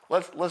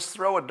 Let's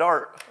throw a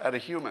dart at a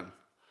human.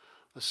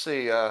 Let's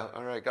see.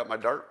 All right, got my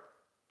dart.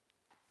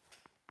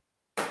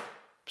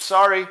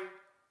 Sorry,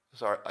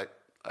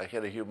 I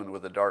hit a human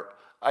with a dart.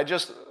 I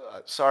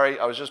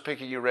was just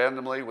picking you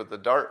randomly with the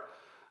dart.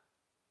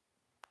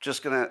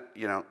 Just gonna,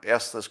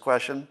 ask this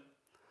question.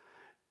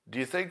 Do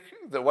you think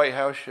the White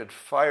House should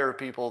fire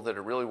people that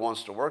it really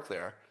wants to work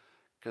there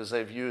because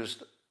they've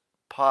used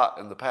pot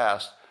in the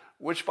past,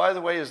 which, by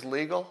the way, is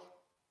legal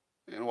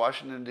in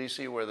Washington,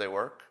 D.C., where they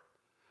work?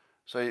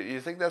 So you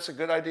think that's a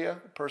good idea,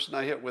 the person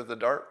I hit with the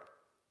dart?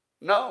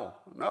 No,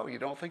 you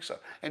don't think so.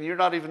 And you're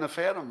not even a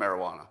fan of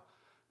marijuana.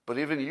 But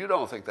even you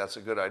don't think that's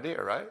a good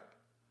idea, right?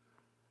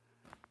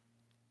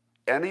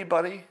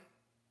 Anybody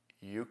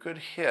you could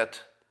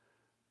hit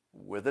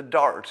with a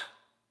dart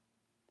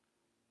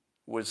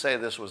would say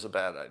this was a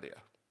bad idea.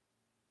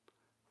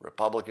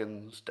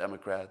 Republicans,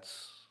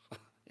 Democrats,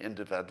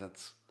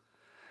 independents.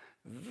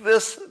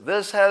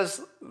 This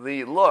has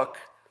the look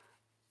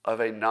of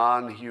a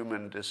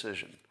non-human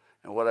decision.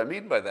 And what I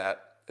mean by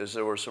that is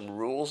there were some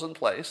rules in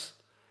place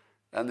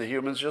and the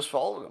humans just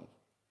followed them.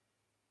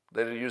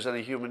 They didn't use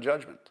any human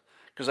judgment.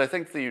 Because I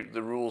think the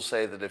rules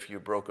say that if you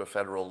broke a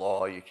federal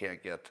law, you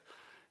can't get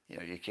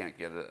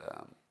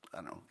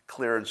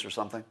clearance or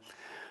something.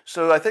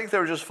 So I think they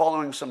were just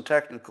following some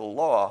technical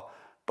law,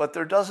 but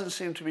there doesn't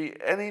seem to be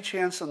any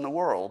chance in the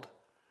world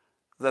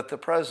that the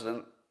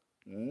president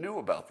knew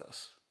about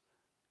this.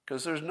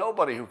 Because there's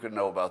nobody who could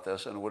know about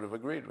this and would have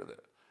agreed with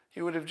it.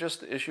 He would have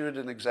just issued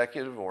an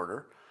executive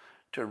order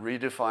to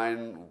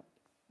redefine,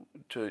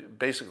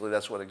 basically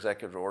that's what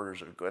executive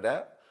orders are good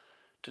at,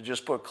 to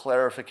just put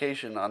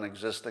clarification on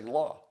existing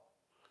law.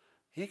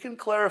 He can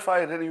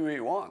clarify it any way he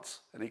wants,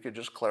 and he could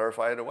just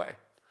clarify it away.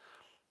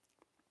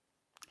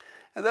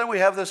 And then we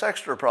have this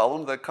extra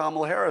problem that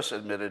Kamala Harris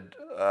admitted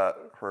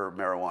her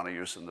marijuana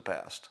use in the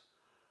past.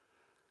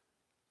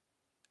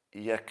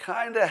 You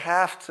kind of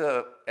have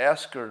to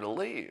ask her to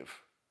leave,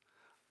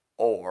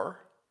 or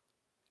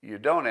you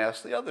don't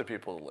ask the other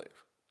people to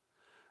leave.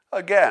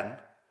 Again,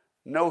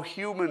 no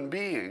human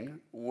being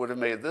would have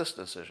made this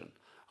decision.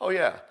 Oh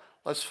yeah,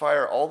 let's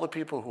fire all the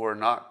people who are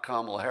not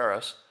Kamala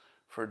Harris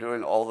for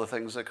doing all the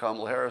things that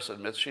Kamala Harris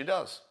admits she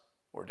does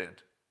or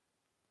did.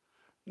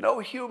 No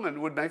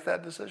human would make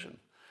that decision.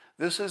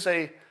 This is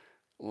a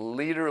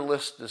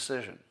leaderless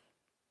decision.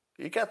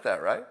 You get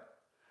that, right?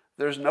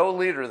 There's no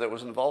leader that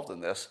was involved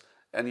in this,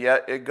 and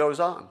yet it goes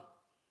on.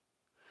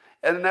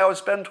 And now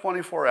it's been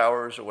 24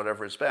 hours or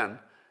whatever it's been,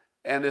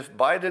 and if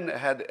Biden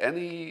had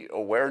any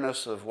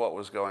awareness of what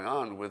was going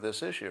on with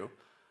this issue,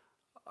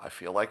 I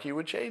feel like he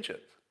would change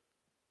it,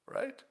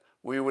 right?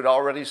 We would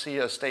already see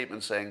a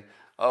statement saying,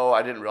 oh,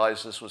 I didn't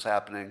realize this was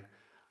happening.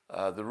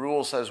 The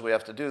rule says we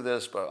have to do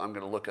this, but I'm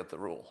going to look at the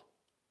rule.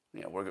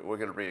 We're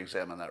going to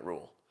re-examine that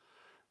rule.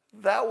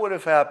 That would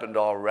have happened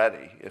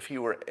already if he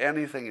were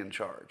anything in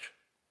charge.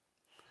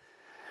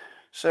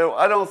 So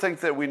I don't think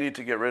that we need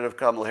to get rid of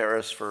Kamala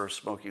Harris for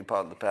smoking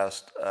pot in the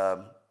past,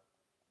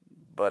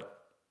 but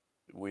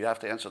we have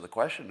to answer the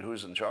question,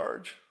 who's in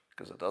charge?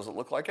 Because it doesn't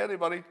look like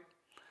anybody.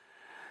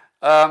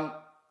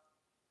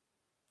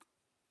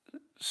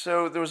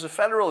 So there was a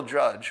federal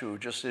judge who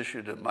just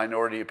issued a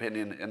minority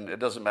opinion, and it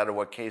doesn't matter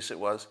what case it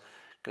was,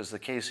 because the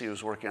case he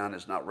was working on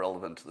is not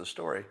relevant to the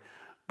story.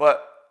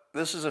 But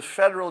this is a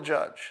federal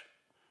judge,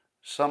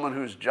 someone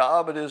whose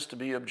job it is to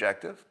be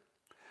objective.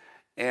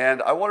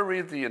 And I want to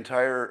read the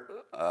entire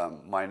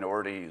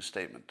minority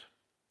statement.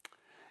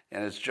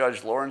 And it's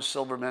Judge Lawrence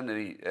Silberman,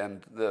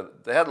 and the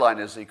headline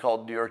is he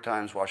called New York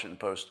Times, Washington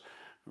Post,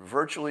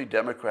 virtually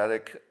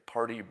Democratic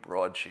Party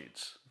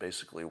broadsheets,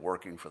 basically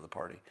working for the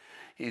party.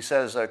 He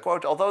says,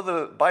 quote, although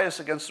the bias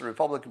against the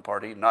Republican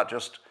Party, not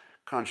just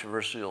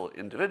controversial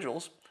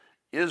individuals,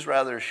 is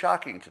rather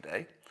shocking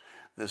today,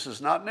 this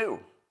is not new.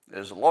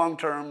 There's a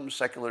long-term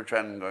secular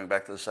trend going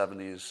back to the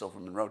 70s,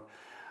 Silverman wrote.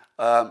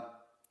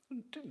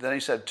 Then he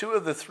said, two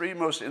of the three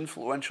most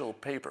influential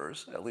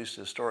papers, at least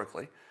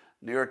historically,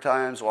 New York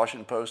Times,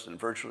 Washington Post,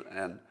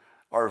 and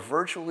are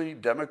virtually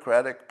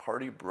Democratic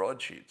Party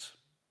broadsheets.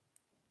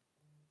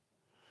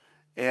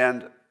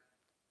 And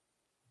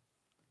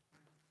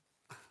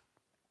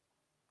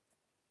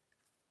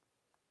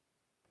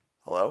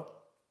hello?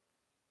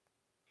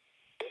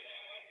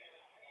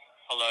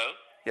 Hello?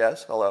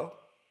 Yes, hello?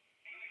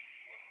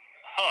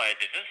 Hi,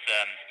 this is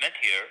Sam Smith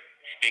here,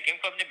 speaking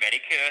from the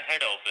Medicare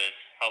head office.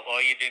 How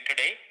are you doing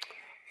today?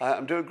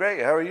 I'm doing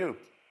great. How are you?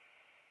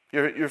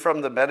 You're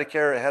from the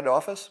Medicare head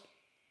office?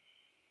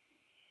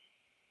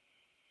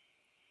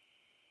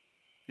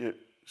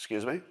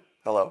 Excuse me?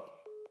 Hello?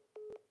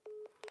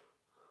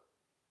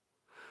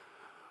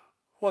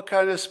 What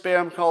kind of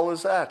spam call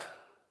is that?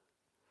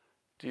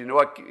 Do you know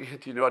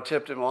what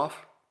tipped him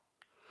off?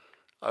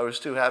 I was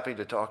too happy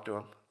to talk to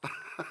him.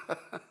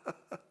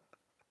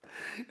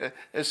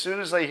 As soon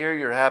as they hear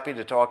you're happy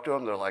to talk to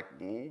them, they're like,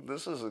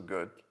 this isn't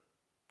good.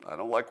 I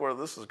don't like where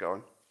this is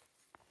going.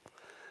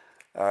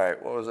 All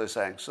right, what was I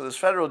saying? So this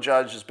federal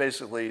judge is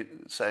basically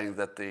saying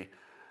that the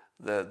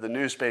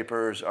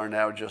newspapers are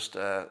now just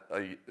a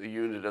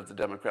unit of the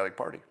Democratic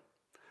Party.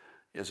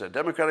 It's a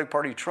Democratic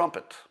Party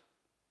trumpet.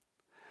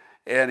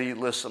 And he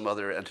lists some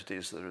other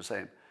entities that are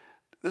saying,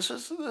 this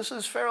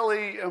is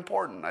fairly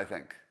important, I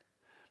think.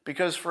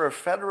 Because for a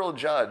federal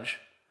judge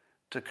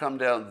to come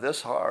down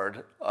this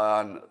hard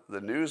on the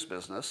news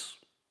business,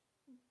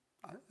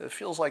 it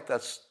feels like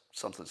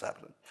something's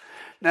happening.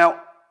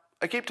 Now,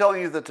 I keep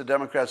telling you that the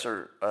Democrats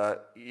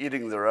are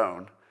eating their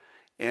own.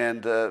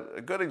 And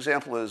a good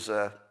example is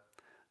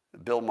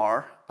Bill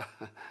Maher.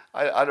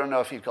 I don't know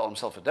if he'd call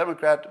himself a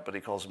Democrat, but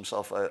he calls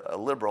himself a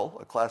liberal,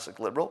 a classic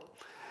liberal.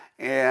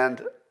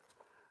 And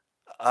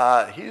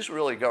he's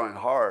really going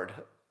hard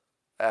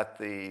at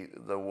the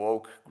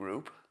woke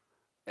group.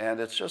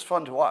 And it's just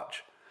fun to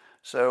watch.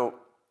 So,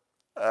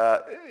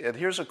 and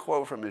here's a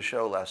quote from his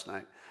show last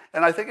night.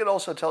 And I think it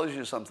also tells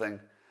you something,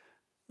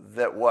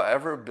 that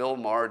whatever Bill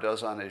Maher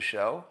does on his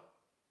show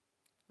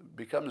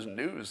becomes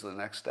news the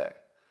next day.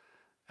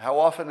 How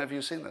often have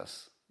you seen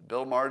this?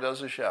 Bill Maher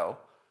does a show,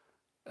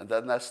 and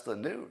then that's the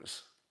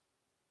news.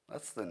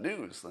 That's the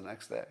news the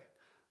next day.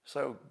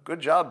 So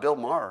good job, Bill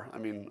Maher,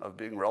 of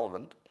being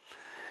relevant.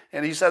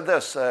 And he said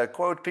this,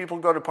 quote, people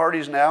go to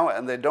parties now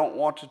and they don't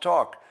want to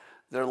talk.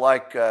 They're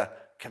like,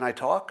 can I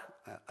talk?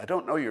 I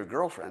don't know your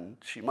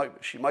girlfriend. She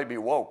might be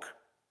woke.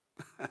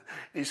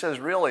 He says,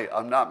 really,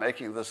 I'm not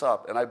making this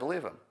up. And I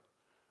believe him.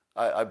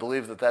 I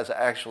believe that that's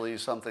actually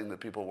something that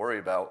people worry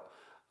about.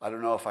 I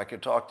don't know if I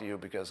could talk to you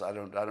because I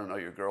don't know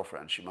your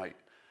girlfriend. She might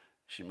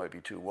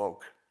be too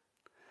woke.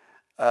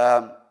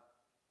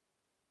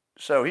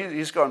 So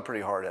he's gone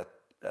pretty hard at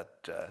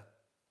the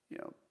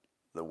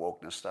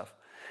wokeness stuff.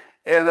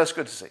 And that's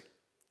good to see.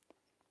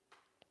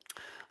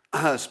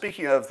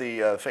 Speaking of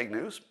the fake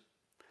news,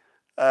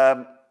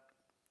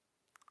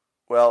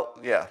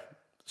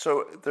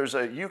 so there's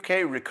a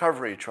UK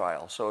recovery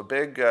trial, so a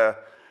big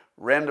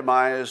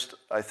randomized,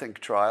 I think,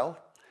 trial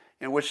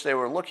in which they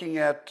were looking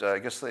at, I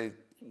guess they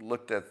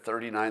looked at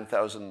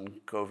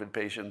 39,000 COVID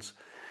patients,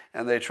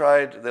 and they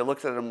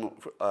looked at them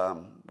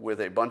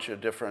with a bunch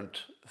of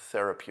different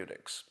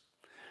therapeutics.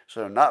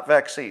 So not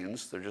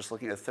vaccines, they're just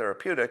looking at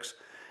therapeutics,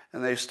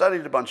 and they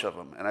studied a bunch of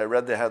them. And I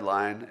read the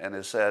headline, and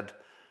it said,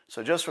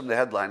 so just from the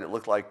headline, it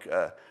looked like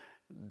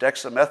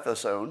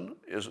dexamethasone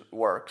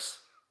works.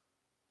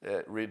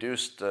 It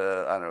reduced,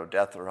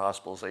 death or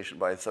hospitalization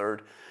by a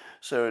third.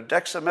 So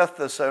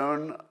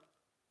dexamethasone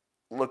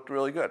looked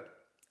really good.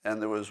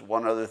 And there was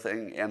one other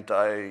thing,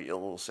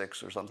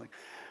 anti-IL-6 or something.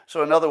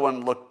 So another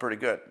one looked pretty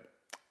good.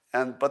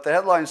 But the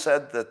headline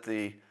said that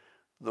the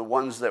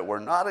ones that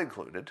were not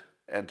included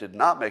and did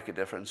not make a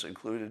difference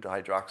included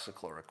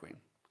hydroxychloroquine.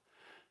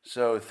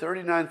 So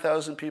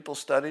 39,000 people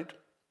studied,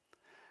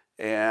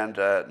 and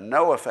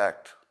no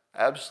effect,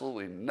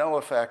 absolutely no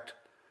effect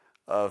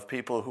of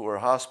people who were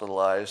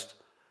hospitalized,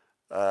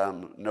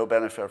 no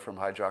benefit from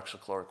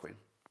hydroxychloroquine.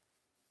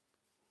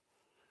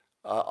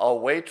 I'll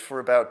wait for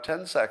about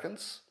 10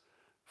 seconds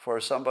for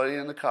somebody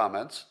in the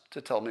comments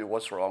to tell me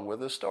what's wrong with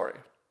this story.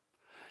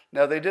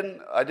 Now,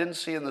 I didn't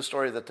see in the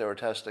story that they were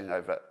testing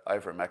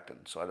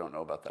ivermectin, so I don't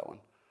know about that one.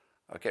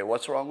 Okay,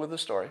 what's wrong with the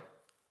story?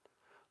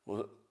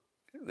 Well,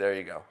 there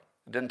you go.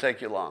 It didn't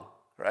take you long,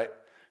 right?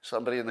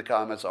 Somebody in the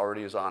comments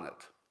already is on it.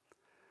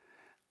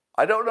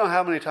 I don't know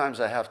how many times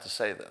I have to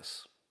say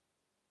this.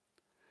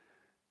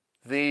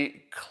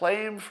 The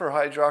claim for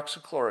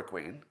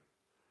hydroxychloroquine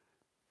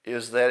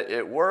is that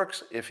it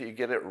works if you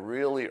get it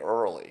really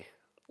early,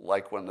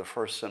 like when the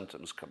first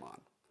symptoms come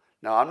on.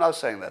 Now, I'm not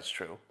saying that's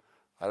true.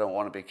 I don't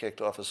want to be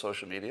kicked off of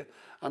social media.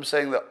 I'm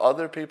saying that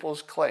other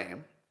people's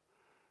claim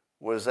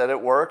was that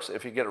it works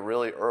if you get it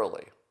really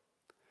early.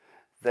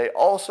 They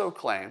also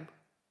claim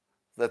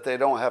that they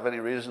don't have any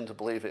reason to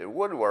believe it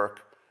would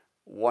work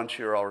once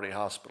you're already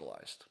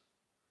hospitalized.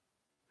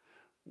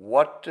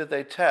 What do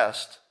they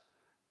test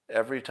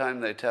every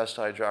time they test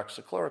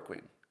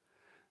hydroxychloroquine?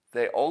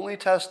 They only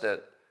test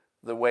it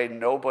the way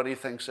nobody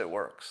thinks it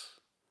works.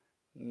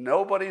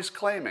 Nobody's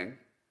claiming,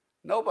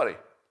 nobody,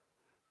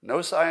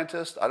 no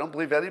scientist, I don't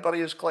believe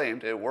anybody has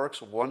claimed it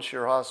works once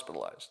you're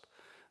hospitalized.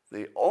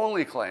 The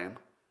only claim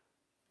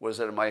was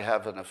that it might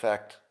have an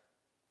effect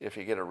if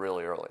you get it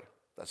really early.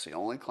 That's the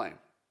only claim.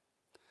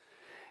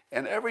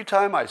 And every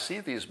time I see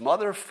these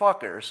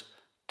motherfuckers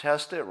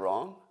test it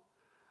wrong,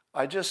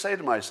 I just say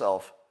to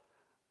myself,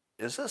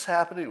 is this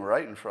happening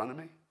right in front of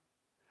me?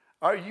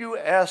 Are you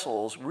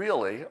assholes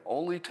really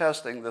only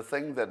testing the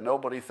thing that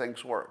nobody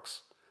thinks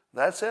works?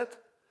 That's it?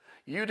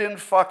 You didn't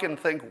fucking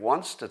think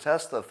once to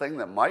test the thing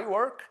that might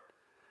work?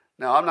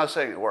 Now, I'm not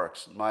saying it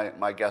works.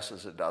 My guess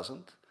is it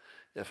doesn't.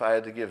 If I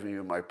had to give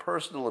you my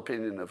personal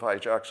opinion of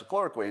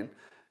hydroxychloroquine,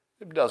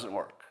 it doesn't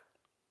work.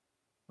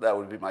 That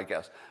would be my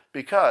guess.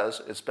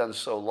 Because it's been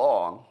so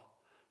long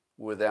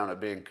without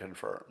it being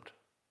confirmed.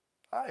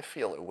 I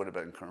feel it would have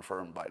been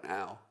confirmed by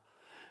now.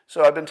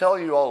 So I've been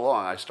telling you all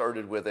along, I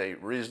started with a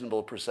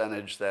reasonable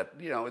percentage that,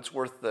 it's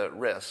worth the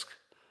risk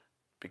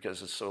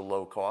because it's so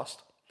low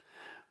cost.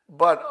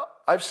 But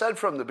I've said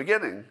from the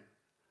beginning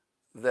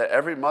that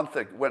every month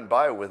that went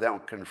by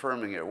without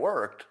confirming it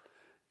worked,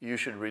 you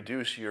should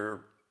reduce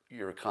your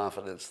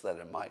confidence that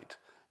it might.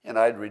 And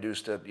I'd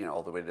reduced it,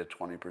 all the way to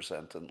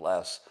 20% and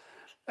less.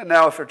 And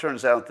now if it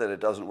turns out that it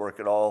doesn't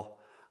work at all,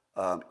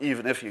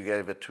 even if you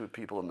gave it to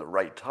people in the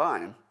right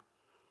time,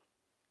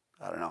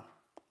 I don't know.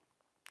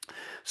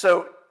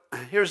 So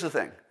here's the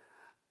thing.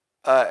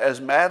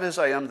 As mad as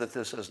I am that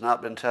this has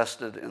not been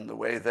tested in the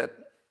way that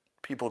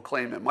people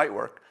claim it might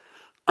work,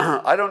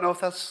 I don't know if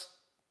that's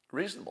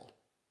reasonable.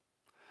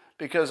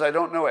 Because I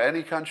don't know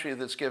any country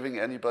that's giving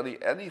anybody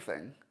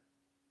anything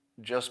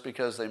just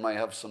because they might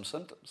have some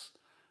symptoms.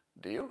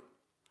 Do you?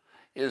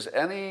 Is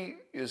any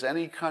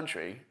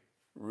country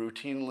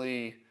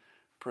routinely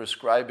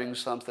prescribing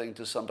something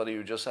to somebody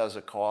who just has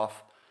a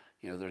cough?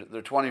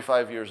 They're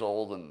 25 years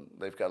old and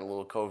they've got a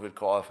little COVID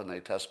cough and they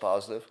test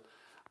positive.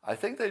 I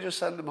think they just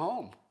send them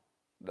home,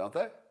 don't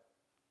they?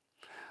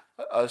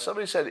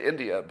 Somebody said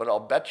India, but I'll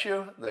bet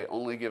you they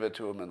only give it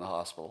to them in the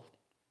hospital.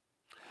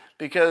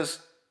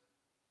 Because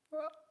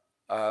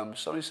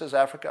somebody says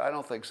Africa, I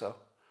don't think so.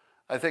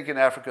 I think in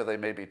Africa they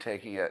may be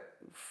taking it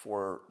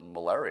for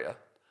malaria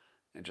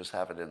and just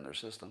have it in their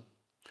system.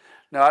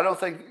 Now,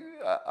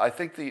 I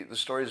think the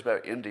stories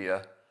about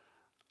India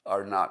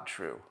are not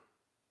true.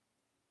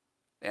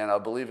 And I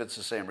believe it's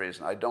the same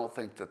reason. I don't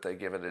think that they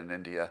give it in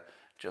India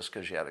just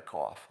because you had a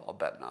cough. I'll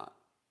bet not.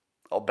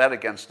 I'll bet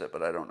against it,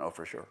 but I don't know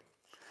for sure.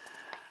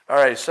 All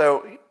right,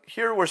 so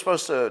here we're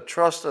supposed to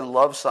trust and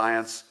love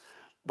science,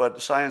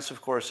 but science,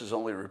 of course, is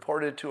only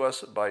reported to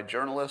us by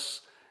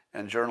journalists,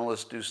 and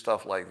journalists do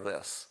stuff like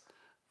this.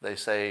 They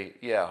say,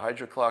 yeah,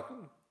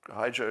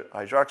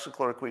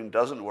 hydroxychloroquine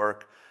doesn't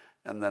work,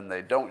 and then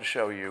they don't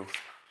show you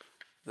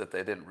that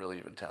they didn't really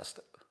even test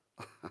it.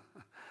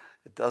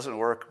 It doesn't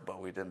work, but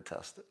we didn't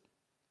test it.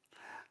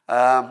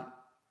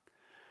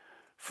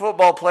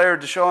 Football player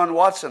Deshaun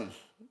Watson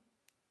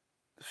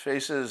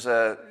faces,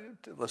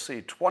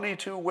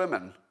 22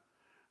 women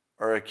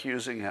are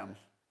accusing him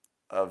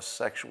of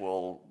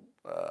sexual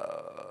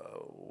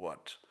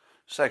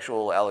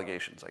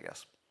allegations, I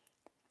guess.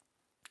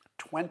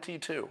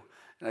 22.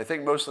 And I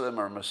think most of them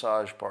are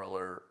massage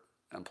parlor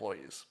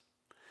employees.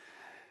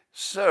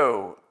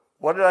 So,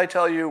 what did I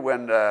tell you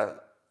when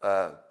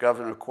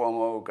Governor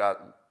Cuomo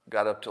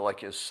got up to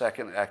his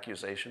second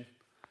accusation?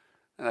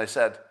 And I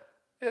said,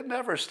 it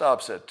never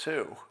stops at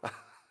 2.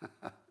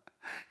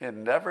 It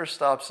never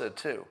stops at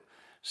 2.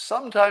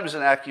 Sometimes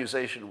an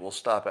accusation will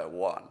stop at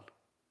 1.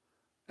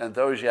 And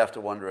those you have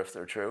to wonder if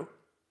they're true.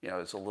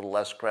 It's a little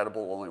less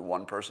credible, only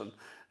one person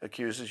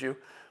accuses you.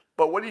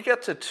 But when you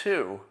get to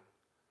 2,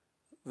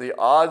 the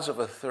odds of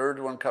a third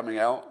one coming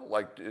out,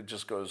 it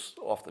just goes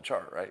off the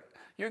chart, right?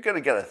 You're going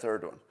to get a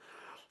third one.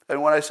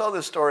 And when I saw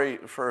this story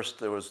first,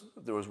 there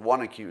was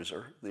one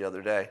accuser the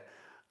other day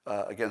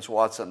against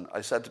Watson.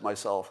 I said to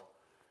myself,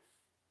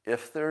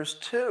 if there's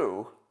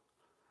 2,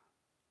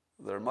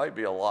 there might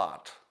be a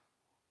lot.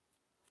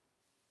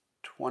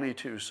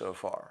 22 so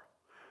far.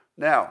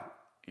 Now,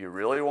 you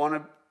really want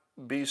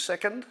to be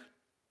sickened?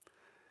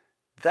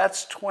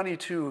 That's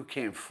 22 who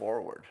came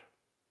forward.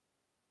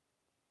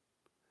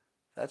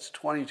 That's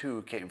 22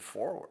 who came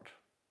forward.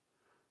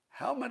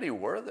 How many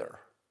were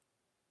there?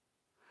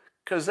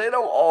 Because they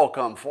don't all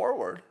come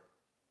forward.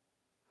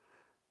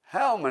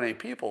 How many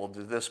people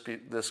did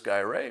this guy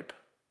rape?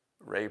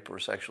 Rape or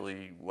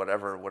sexually,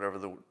 whatever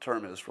the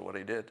term is for what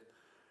he did.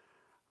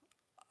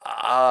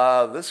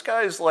 This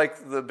guy's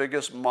like the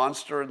biggest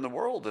monster in the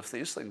world if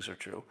these things are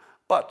true.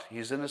 But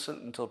he's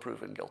innocent until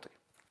proven guilty.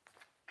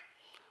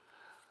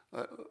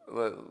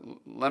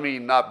 Let me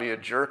not be a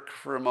jerk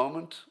for a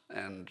moment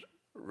and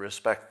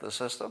respect the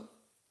system.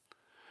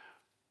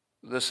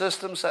 The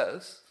system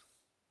says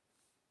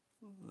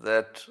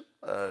that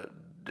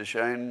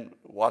Deshaun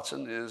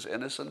Watson is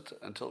innocent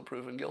until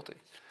proven guilty.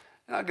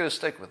 And I'm going to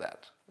stick with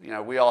that.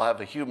 We all have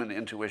a human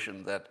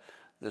intuition that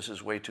this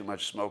is way too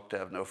much smoke to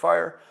have no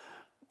fire.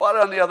 But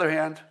on the other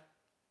hand,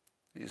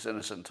 he's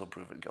innocent until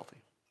proven guilty.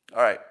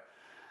 All right.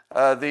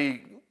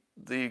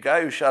 The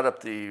guy who shot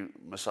up the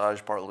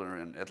massage parlor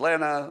in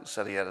Atlanta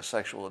said he had a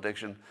sexual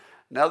addiction.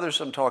 Now there's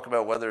some talk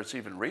about whether it's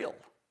even real.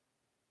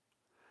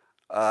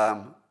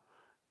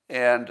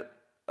 And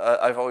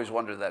I've always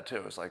wondered that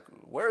too. It's like,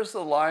 where's the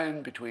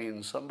line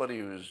between somebody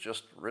who's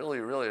just really,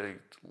 really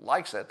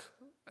likes it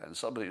and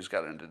somebody who's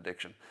got an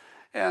addiction?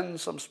 And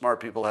some smart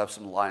people have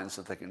some lines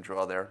that they can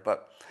draw there.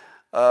 But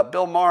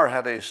Bill Maher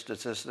had a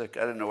statistic.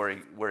 I don't know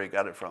where he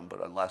got it from,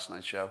 but on last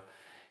night's show,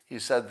 he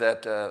said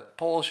that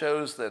poll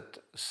shows that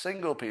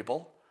single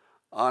people,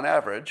 on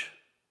average,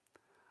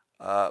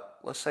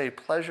 let's say,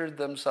 pleasured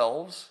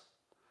themselves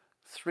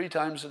 3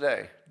 times a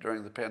day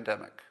during the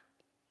pandemic.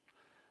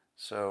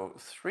 So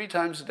 3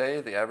 times a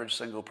day, the average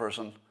single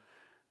person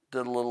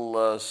did a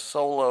little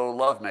solo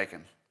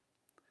lovemaking.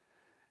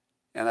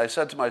 And I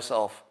said to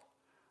myself,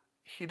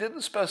 he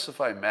didn't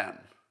specify men.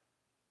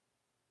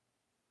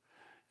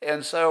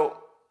 And so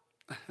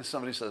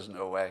somebody says,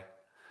 no way.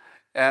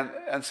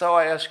 And so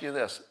I ask you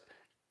this.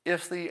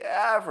 If the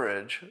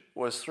average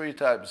was 3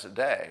 times a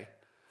day,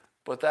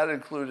 but that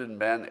included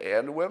men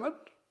and women,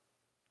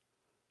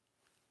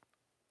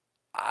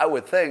 I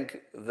would think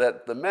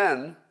that the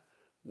men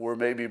were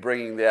maybe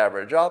bringing the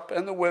average up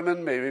and the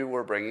women maybe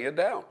were bringing it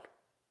down.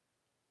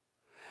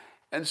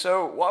 And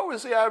so what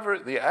was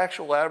the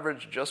actual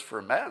average just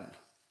for men?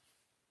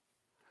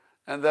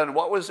 And then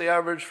what was the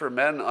average for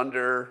men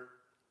under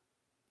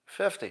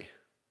 50?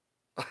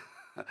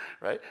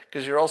 Right?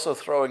 Because you're also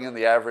throwing in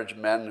the average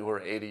men who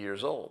are 80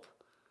 years old.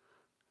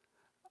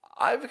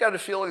 I've got a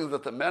feeling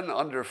that the men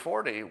under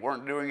 40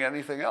 weren't doing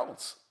anything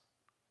else.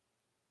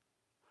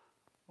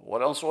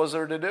 What else was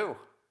there to do?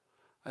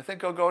 I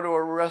think I'll go to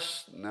a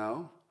rest.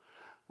 No.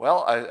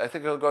 Well, I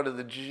think I'll go to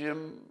the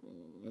gym.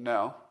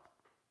 No.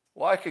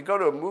 Well, I could go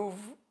to a move.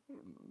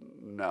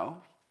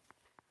 No.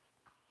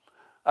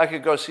 I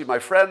could go see my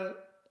friend.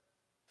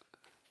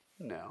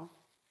 No.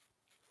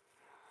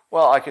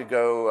 Well, I could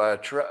go. I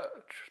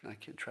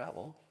can't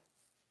travel.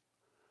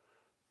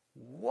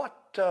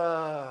 What's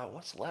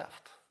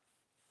left?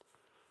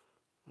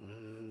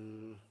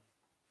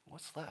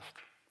 What's left?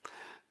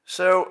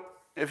 So,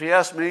 if you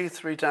ask me,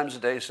 3 times a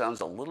day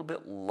sounds a little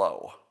bit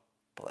low,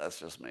 but that's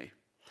just me.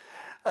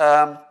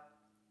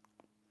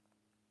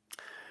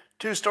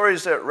 2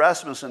 stories that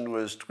Rasmussen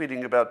was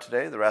tweeting about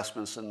today, the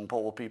Rasmussen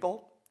poll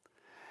people.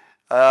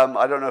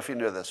 I don't know if you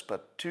knew this,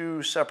 but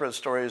 2 separate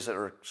stories that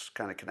are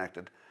kind of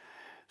connected.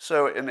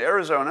 So in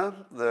Arizona,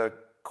 the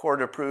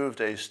court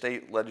approved a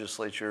state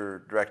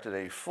legislature directed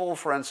a full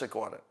forensic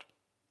audit.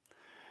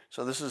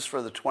 So this is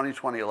for the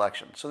 2020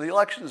 election. So the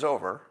election's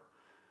over.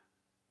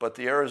 But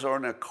the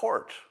Arizona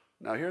court,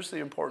 now here's the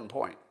important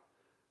point.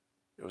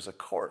 It was a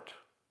court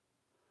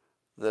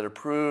that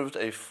approved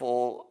a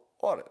full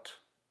audit.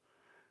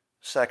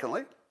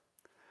 Secondly,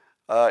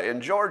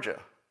 in Georgia,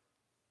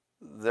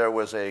 there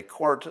was a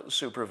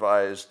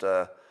court-supervised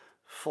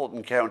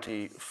Fulton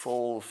County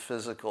full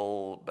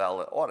physical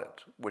ballot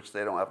audit, which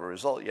they don't have a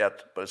result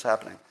yet, but it's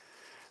happening.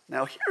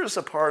 Now here's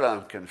the part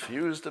I'm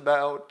confused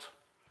about.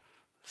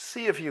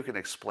 See if you can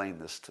explain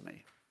this to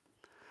me.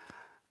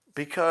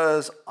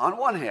 Because on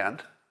one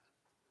hand,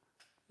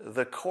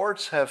 the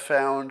courts have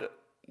found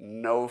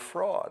no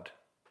fraud,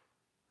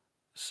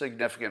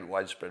 significant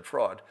widespread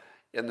fraud,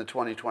 in the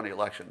 2020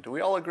 election. Do we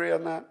all agree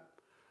on that?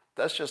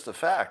 That's just a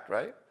fact,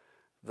 right?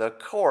 The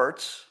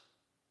courts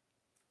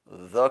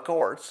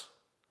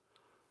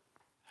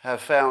have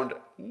found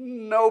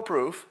no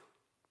proof,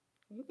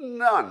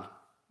 none,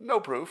 no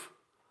proof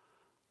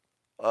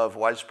of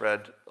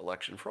widespread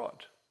election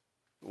fraud.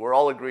 We're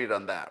all agreed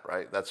on that,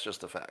 right? That's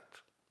just a fact.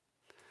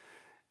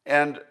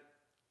 And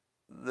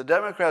the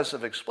Democrats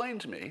have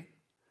explained to me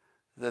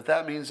that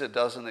that means it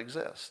doesn't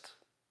exist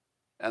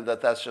and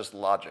that that's just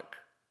logic.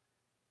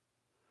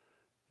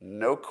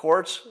 No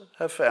courts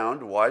have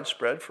found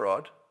widespread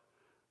fraud,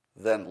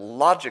 then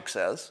logic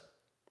says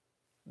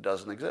it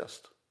doesn't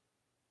exist.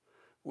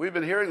 We've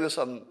been hearing this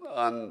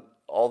on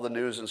all the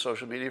news and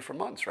social media for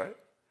months, right?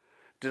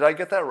 Did I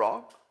get that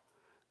wrong?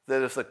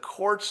 That if the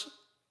courts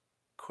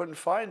couldn't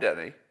find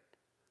any,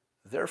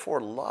 therefore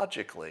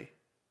logically,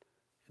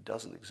 it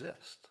doesn't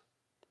exist.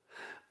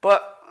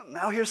 But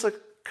now here's the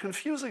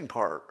confusing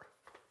part.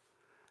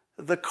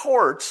 The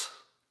courts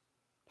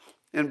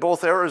in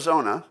both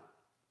Arizona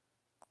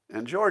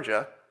and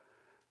Georgia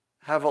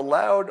have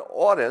allowed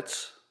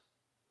audits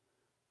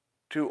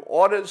to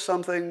audit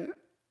something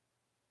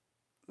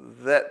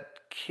that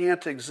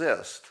can't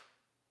exist.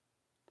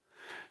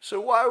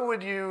 So why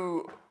would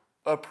you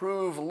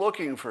approve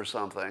looking for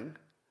something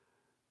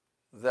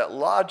that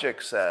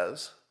logic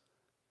says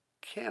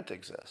can't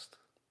exist?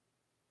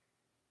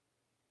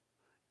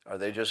 Are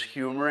they just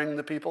humoring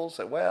the people?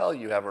 Say, well,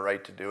 you have a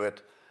right to do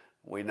it.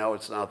 We know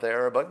it's not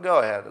there, but go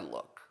ahead and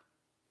look.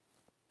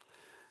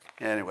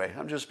 Anyway,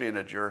 I'm just being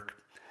a jerk.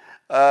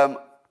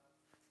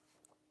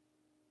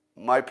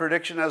 My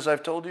prediction, as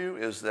I've told you,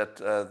 is that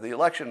the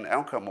election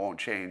outcome won't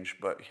change,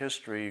 but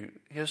history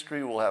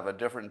will have a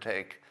different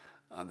take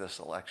on this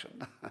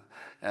election.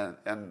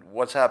 and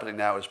what's happening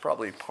now is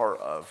probably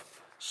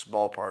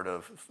small part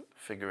of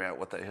figuring out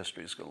what that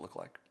history is going to look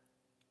like.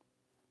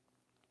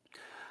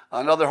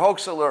 Another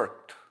hoax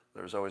alert.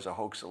 There's always a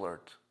hoax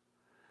alert.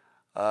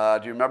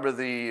 Do you remember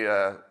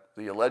the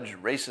the alleged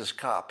racist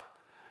cop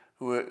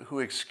who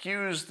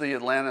excused the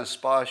Atlanta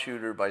spa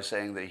shooter by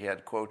saying that he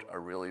had, quote, a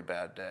really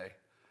bad day.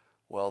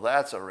 Well,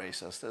 that's a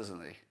racist,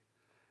 isn't he?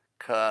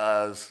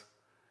 Because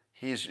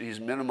he's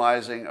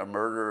minimizing a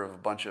murder of a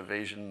bunch of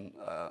Asian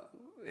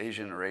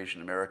or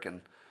Asian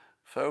American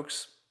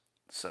folks.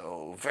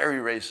 So very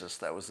racist.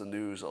 That was the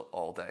news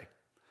all day.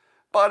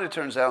 But it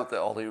turns out that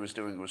all he was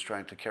doing was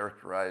trying to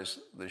characterize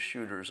the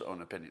shooter's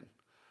own opinion.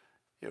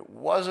 It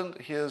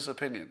wasn't his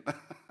opinion.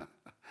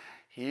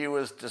 He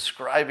was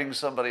describing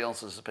somebody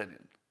else's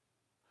opinion.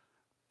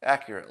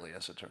 Accurately,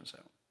 as it turns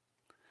out.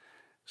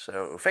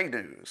 So, fake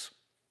news.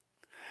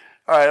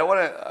 All right, I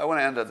want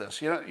to end on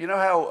this. You know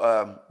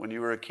how when you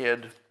were a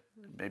kid,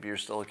 maybe you're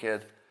still a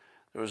kid,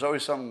 there was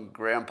always some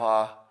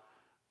grandpa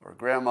or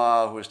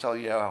grandma who was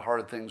telling you how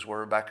hard things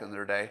were back in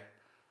their day.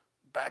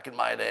 Back in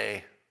my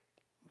day.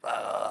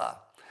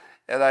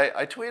 And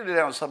I tweeted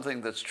out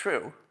something that's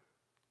true.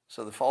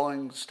 So the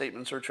following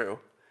statements are true.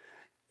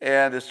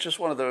 And it's just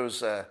one of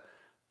those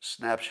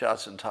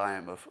snapshots in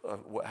time of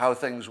how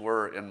things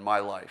were in my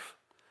life.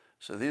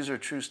 So these are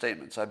true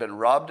statements. I've been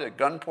robbed at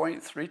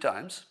gunpoint 3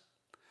 times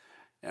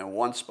and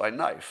once by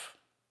knife.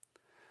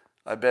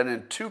 I've been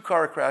in 2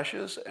 car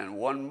crashes and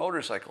 1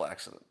 motorcycle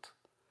accident.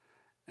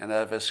 And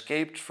I've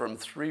escaped from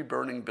 3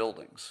 burning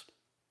buildings.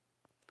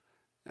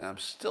 And I'm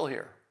still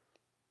here.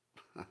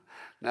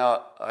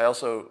 Now, I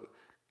also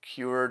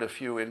cured a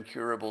few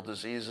incurable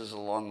diseases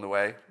along the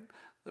way.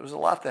 There was a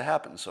lot that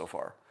happened so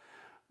far.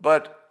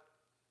 But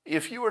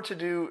if you were to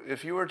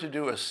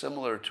do a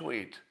similar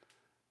tweet,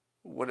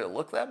 would it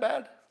look that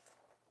bad?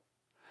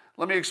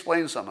 Let me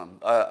explain some of them.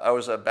 I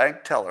was a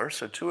bank teller,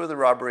 so 2 of the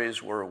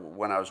robberies were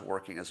when I was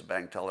working as a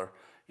bank teller.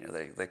 You know,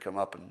 they come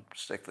up and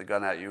stick the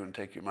gun at you and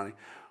take your money.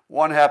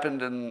 One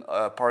happened in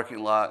a parking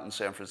lot in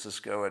San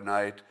Francisco at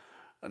night.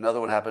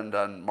 Another one happened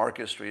on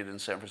Market Street in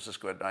San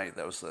Francisco at night.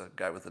 That was the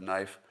guy with the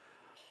knife.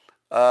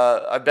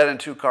 I've been in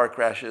 2 car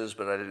crashes,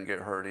 but I didn't get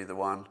hurt either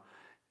one.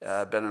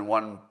 I've been in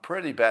 1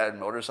 pretty bad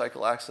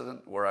motorcycle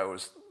accident where I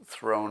was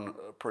thrown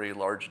a pretty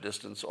large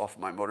distance off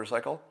my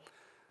motorcycle.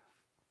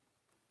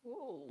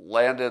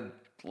 Landed.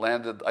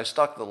 I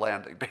stuck the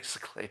landing,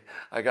 basically.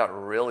 I got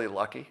really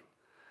lucky.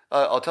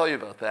 I'll tell you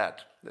about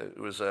that. It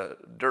was a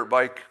dirt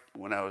bike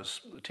when I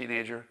was a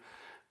teenager.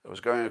 I was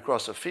going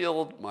across a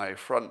field. My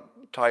front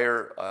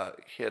tire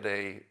hit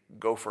a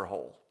gopher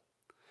hole.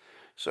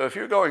 So if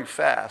you're going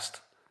fast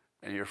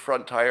and your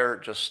front tire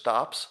just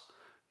stops,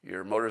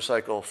 your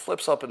motorcycle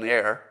flips up in the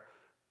air,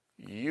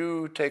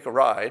 you take a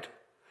ride,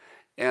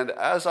 and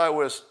as I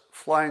was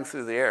flying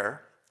through the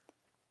air,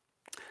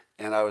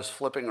 and I was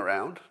flipping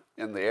around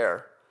in the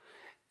air,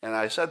 and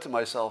I said to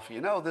myself,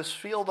 you know, this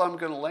field I'm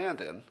going to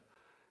land in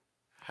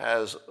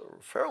has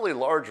fairly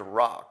large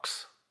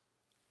rocks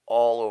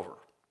all over.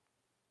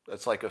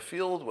 It's like a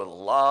field with a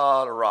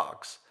lot of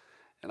rocks.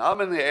 And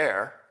I'm in the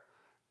air,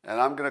 and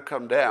I'm going to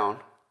come down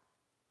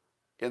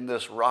in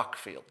this rock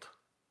field.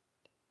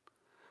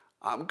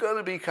 I'm going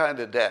to be kind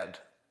of dead.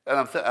 And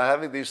I'm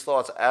having these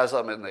thoughts as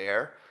I'm in the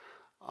air.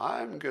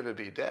 I'm going to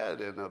be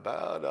dead in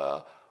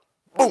about,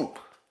 boom!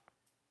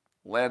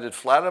 Landed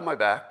flat on my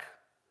back.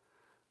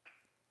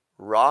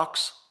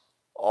 Rocks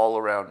all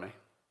around me.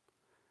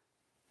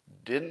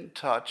 Didn't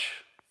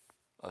touch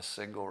a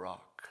single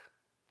rock.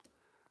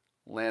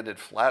 Landed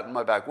flat on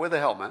my back with a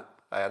helmet.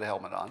 I had a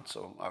helmet on,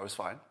 so I was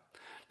fine.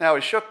 Now,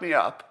 it shook me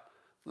up.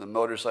 The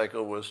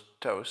motorcycle was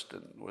toast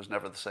and was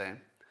never the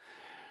same.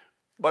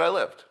 But I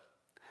lived.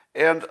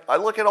 And I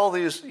look at all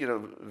these,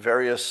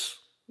 various,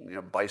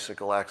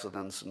 bicycle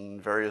accidents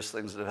and various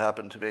things that have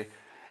happened to me.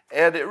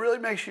 And it really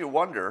makes you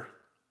wonder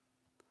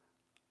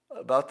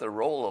about the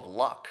role of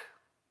luck,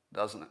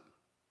 doesn't it?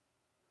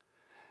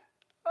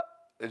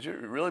 It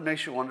really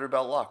makes you wonder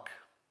about luck.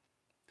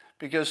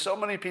 Because so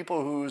many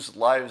people whose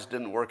lives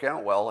didn't work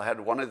out well had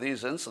one of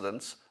these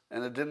incidents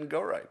and it didn't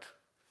go right.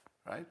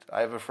 Right? I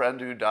have a friend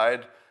who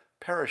died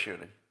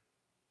parachuting.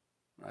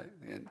 Right?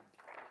 And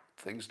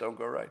things don't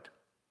go right.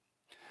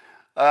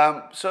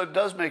 So it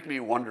does make me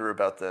wonder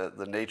about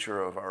the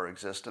nature of our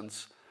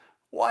existence.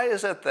 Why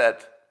is it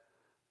that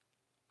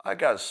I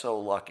got so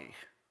lucky?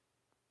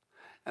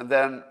 And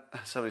then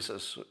somebody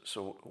says,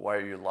 so why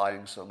are you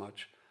lying so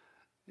much?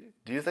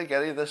 Do you think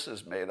any of this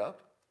is made up?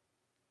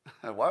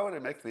 Why would I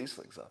make these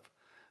things up?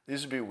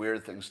 These would be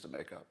weird things to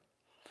make up.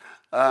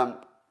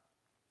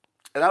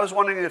 And I was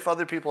wondering if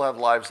other people have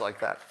lives like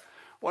that.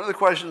 One of the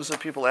questions that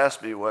people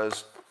asked me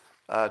was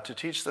to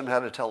teach them how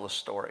to tell a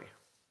story.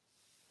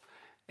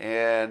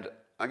 And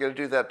I'm going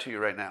to do that to you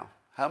right now.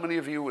 How many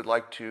of you would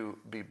like to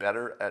be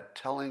better at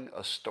telling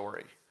a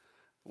story?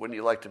 Wouldn't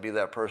you like to be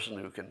that person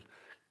who can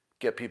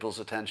get people's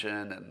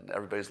attention and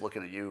everybody's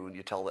looking at you and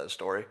you tell that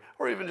story?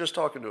 Or even just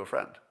talking to a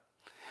friend.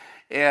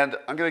 And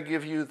I'm going to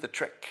give you the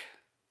trick.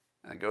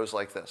 And it goes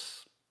like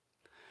this.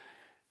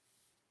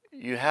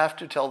 You have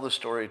to tell the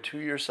story to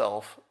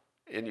yourself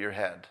in your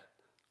head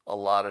a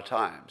lot of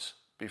times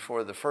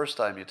before the first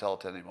time you tell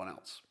it to anyone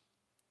else.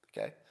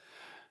 Okay?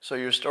 So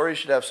your story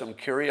should have some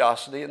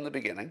curiosity in the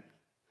beginning,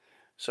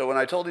 So when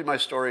I told you my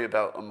story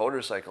about a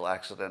motorcycle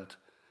accident,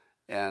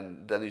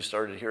 and then you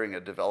started hearing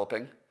it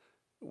developing,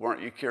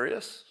 weren't you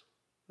curious?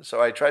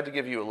 So I tried to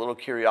give you a little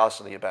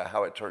curiosity about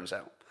how it turns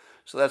out.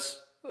 So that's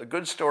a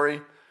good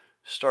story,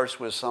 starts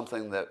with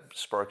something that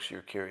sparks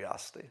your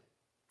curiosity.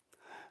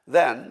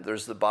 Then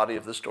there's the body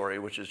of the story,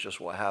 which is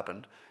just what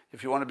happened.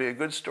 If you want to be a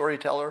good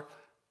storyteller,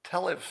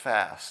 tell it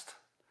fast.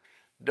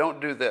 Don't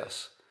do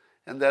this.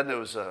 And then there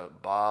was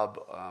Bob,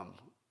 I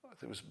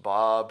think it was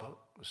Bob,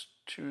 it was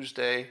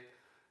Tuesday.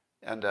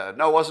 And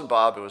no, it wasn't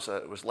Bob, it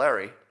was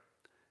Larry.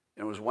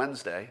 It was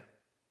Wednesday.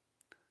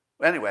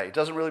 Anyway, it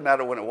doesn't really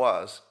matter when it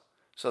was.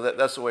 So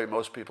that's the way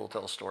most people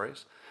tell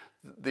stories.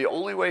 The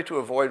only way to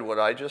avoid what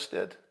I just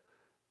did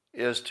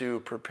is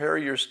to prepare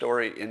your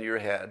story in your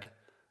head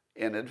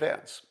in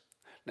advance.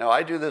 Now,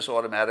 I do this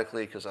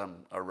automatically because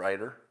I'm a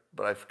writer,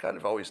 but I've kind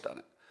of always done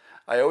it.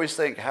 I always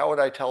think, how would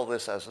I tell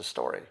this as a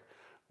story?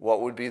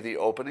 What would be the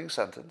opening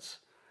sentence?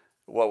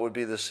 What would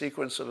be the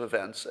sequence of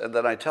events? And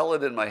then I tell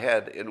it in my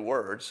head in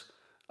words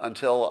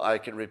until I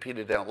can repeat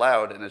it out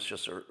loud, and it's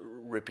just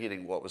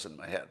repeating what was in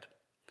my head.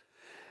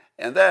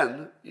 And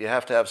then you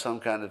have to have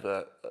some kind of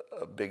a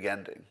big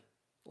ending,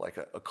 like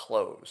a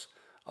close,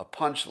 a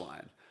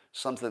punchline,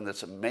 something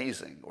that's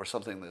amazing or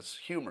something that's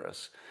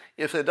humorous.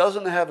 If it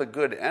doesn't have a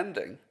good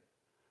ending,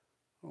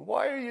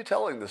 why are you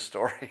telling this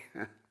story?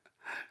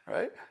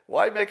 Right?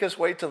 Why make us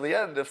wait till the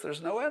end if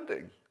there's no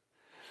ending?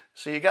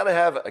 So you got to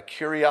have a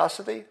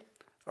curiosity,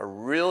 a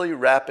really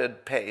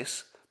rapid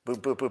pace, boom,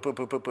 boom, boom, boom,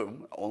 boom, boom,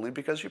 boom, only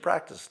because you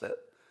practiced it,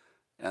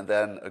 and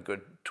then a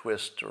good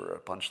twist or a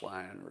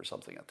punchline or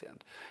something at the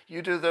end.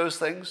 You do those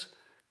things,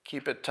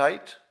 keep it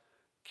tight,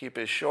 keep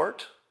it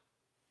short,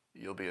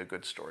 you'll be a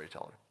good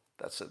storyteller.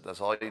 That's it. That's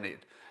all you need.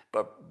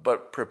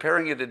 But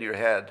preparing it in your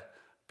head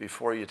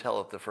before you tell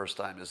it the first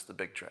time is the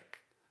big trick.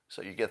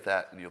 So you get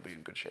that and you'll be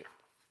in good shape.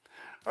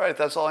 All right,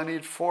 that's all I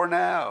need for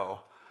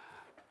now.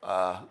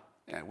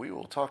 And we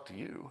will talk to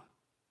you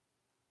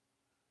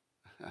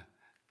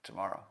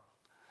tomorrow.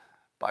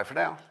 Bye for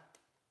now.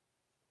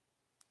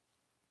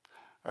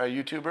 All right,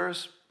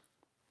 YouTubers,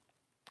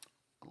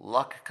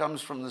 luck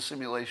comes from the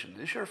simulation.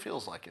 It sure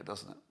feels like it,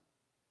 doesn't it?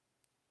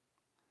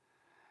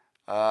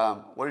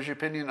 What is your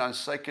opinion on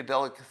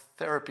psychedelic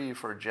therapy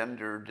for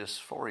gender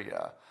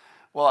dysphoria?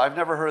 Well, I've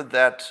never heard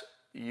that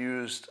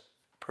used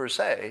per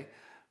se,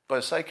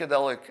 but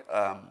psychedelic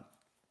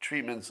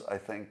treatments, I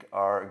think,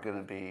 are going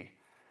to be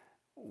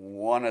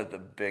one of the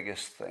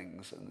biggest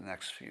things in the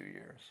next few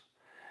years.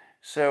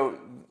 So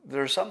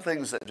there are some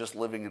things that just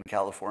living in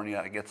California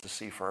I get to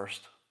see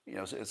first. You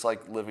know, it's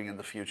like living in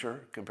the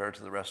future compared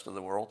to the rest of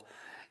the world.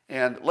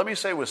 And let me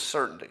say with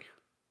certainty,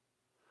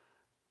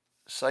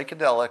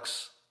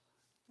 psychedelics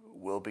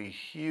will be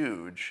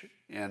huge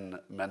in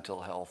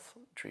mental health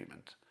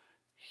treatment.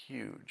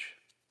 Huge.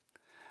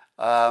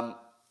 And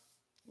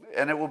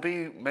it will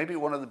be maybe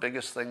one of the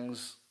biggest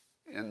things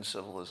in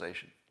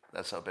civilization.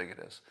 That's how big it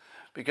is.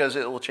 Because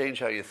it will change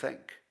how you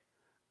think.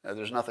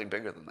 There's nothing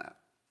bigger than that.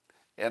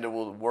 And it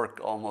will work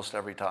almost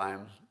every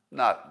time.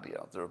 Not,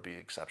 there will be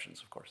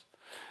exceptions, of course.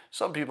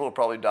 Some people will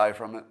probably die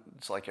from it.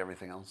 It's like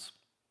everything else.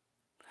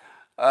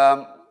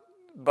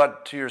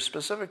 But to your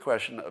specific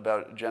question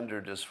about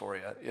gender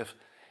dysphoria,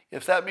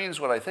 if that means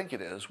what I think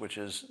it is, which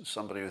is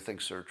somebody who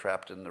thinks they're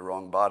trapped in the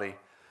wrong body,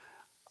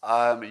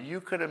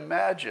 you could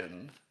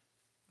imagine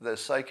that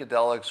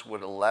psychedelics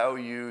would allow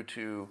you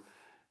to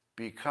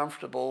be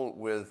comfortable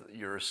with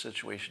your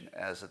situation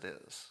as it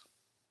is.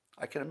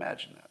 I can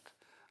imagine that.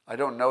 I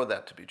don't know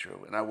that to be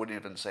true, and I wouldn't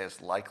even say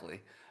it's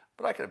likely,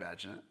 but I can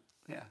imagine it,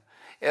 yeah.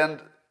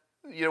 And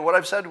what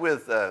I've said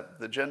with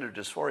the gender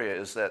dysphoria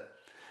is that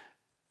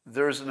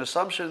there's an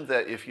assumption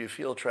that if you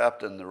feel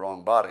trapped in the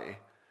wrong body,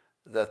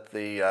 that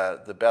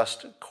the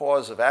best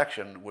cause of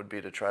action would be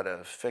to try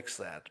to fix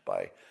that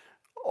by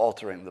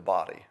altering the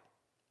body.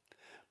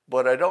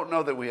 But I don't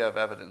know that we have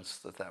evidence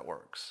that that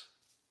works.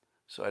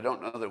 So I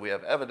don't know that we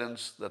have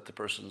evidence that the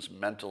person's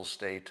mental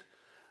state,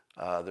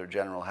 their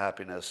general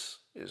happiness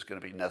is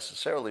going to be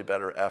necessarily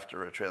better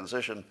after a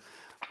transition.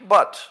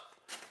 But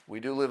we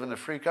do live in a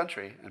free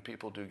country, and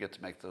people do get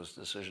to make those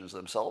decisions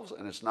themselves,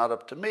 and it's not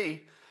up to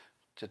me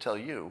to tell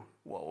you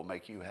what will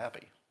make you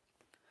happy.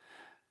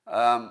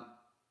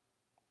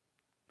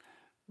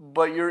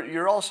 But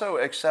you're also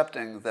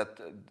accepting that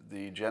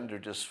the gender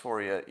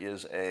dysphoria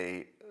is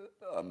a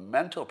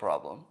mental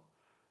problem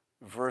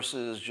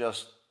versus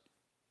just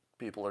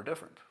people are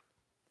different.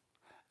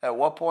 At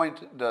what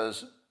point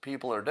does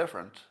people are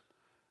different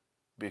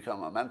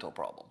become a mental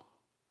problem?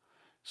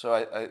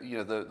 So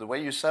the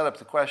way you set up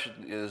the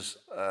question is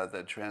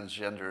that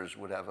transgenders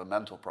would have a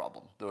mental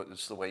problem.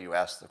 It's the way you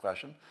ask the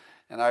question,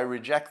 and I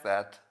reject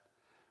that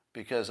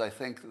because I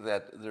think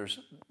that there's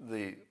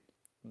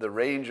the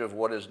range of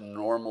what is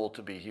normal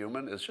to be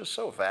human is just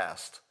so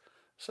vast,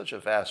 such a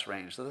vast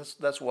range. So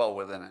that's well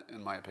within it,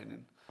 in my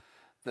opinion.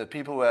 That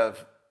people who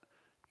have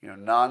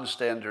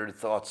non-standard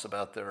thoughts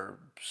about their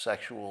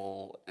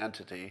sexual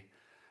entity,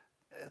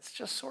 it's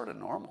just sort of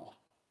normal.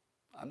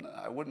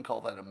 I wouldn't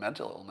call that a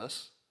mental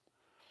illness.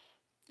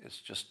 It's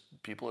just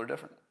people are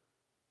different.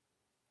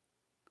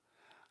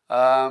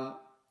 Um,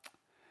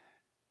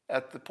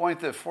 at the point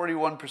that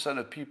 41%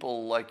 of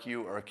people like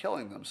you are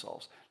killing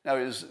themselves. Now,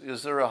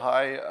 is there a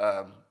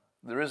high?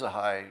 There is a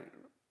high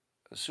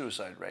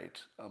suicide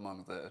rate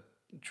among the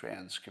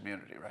trans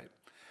community, right?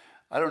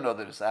 I don't know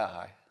that it's that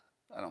high.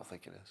 I don't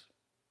think it is.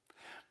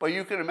 But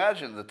you can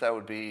imagine that that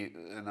would be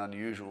an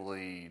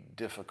unusually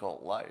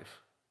difficult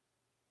life.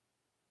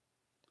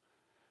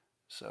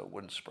 So it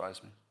wouldn't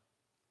surprise me.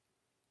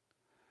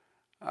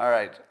 All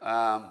right.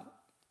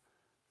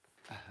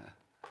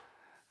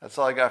 That's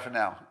all I got for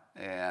now.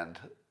 And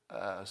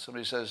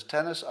somebody says,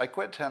 tennis. I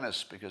quit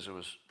tennis because it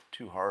was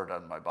too hard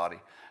on my body.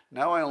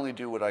 Now I only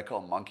do what I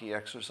call monkey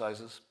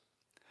exercises.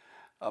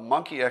 A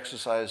monkey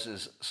exercise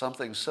is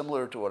something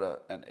similar to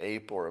what an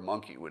ape or a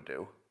monkey would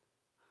do,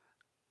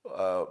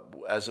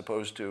 as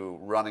opposed to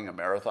running a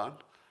marathon.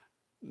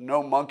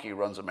 No monkey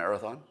runs a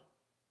marathon,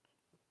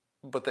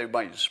 but they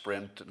might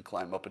sprint and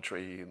climb up a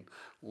tree and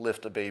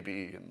lift a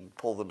baby and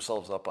pull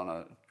themselves up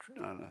on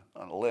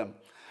a limb.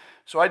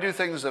 So I do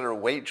things that are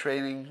weight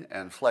training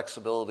and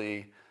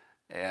flexibility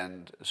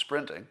and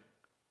sprinting,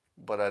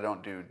 but I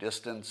don't do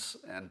distance.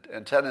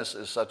 And tennis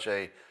is such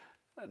a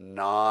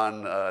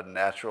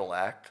non-natural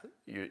act.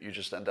 You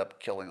just end up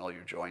killing all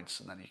your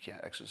joints and then you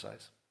can't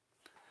exercise.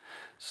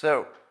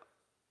 So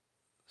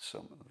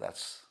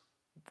that's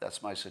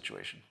my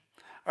situation.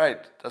 All right,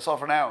 that's all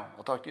for now.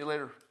 I'll talk to you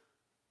later.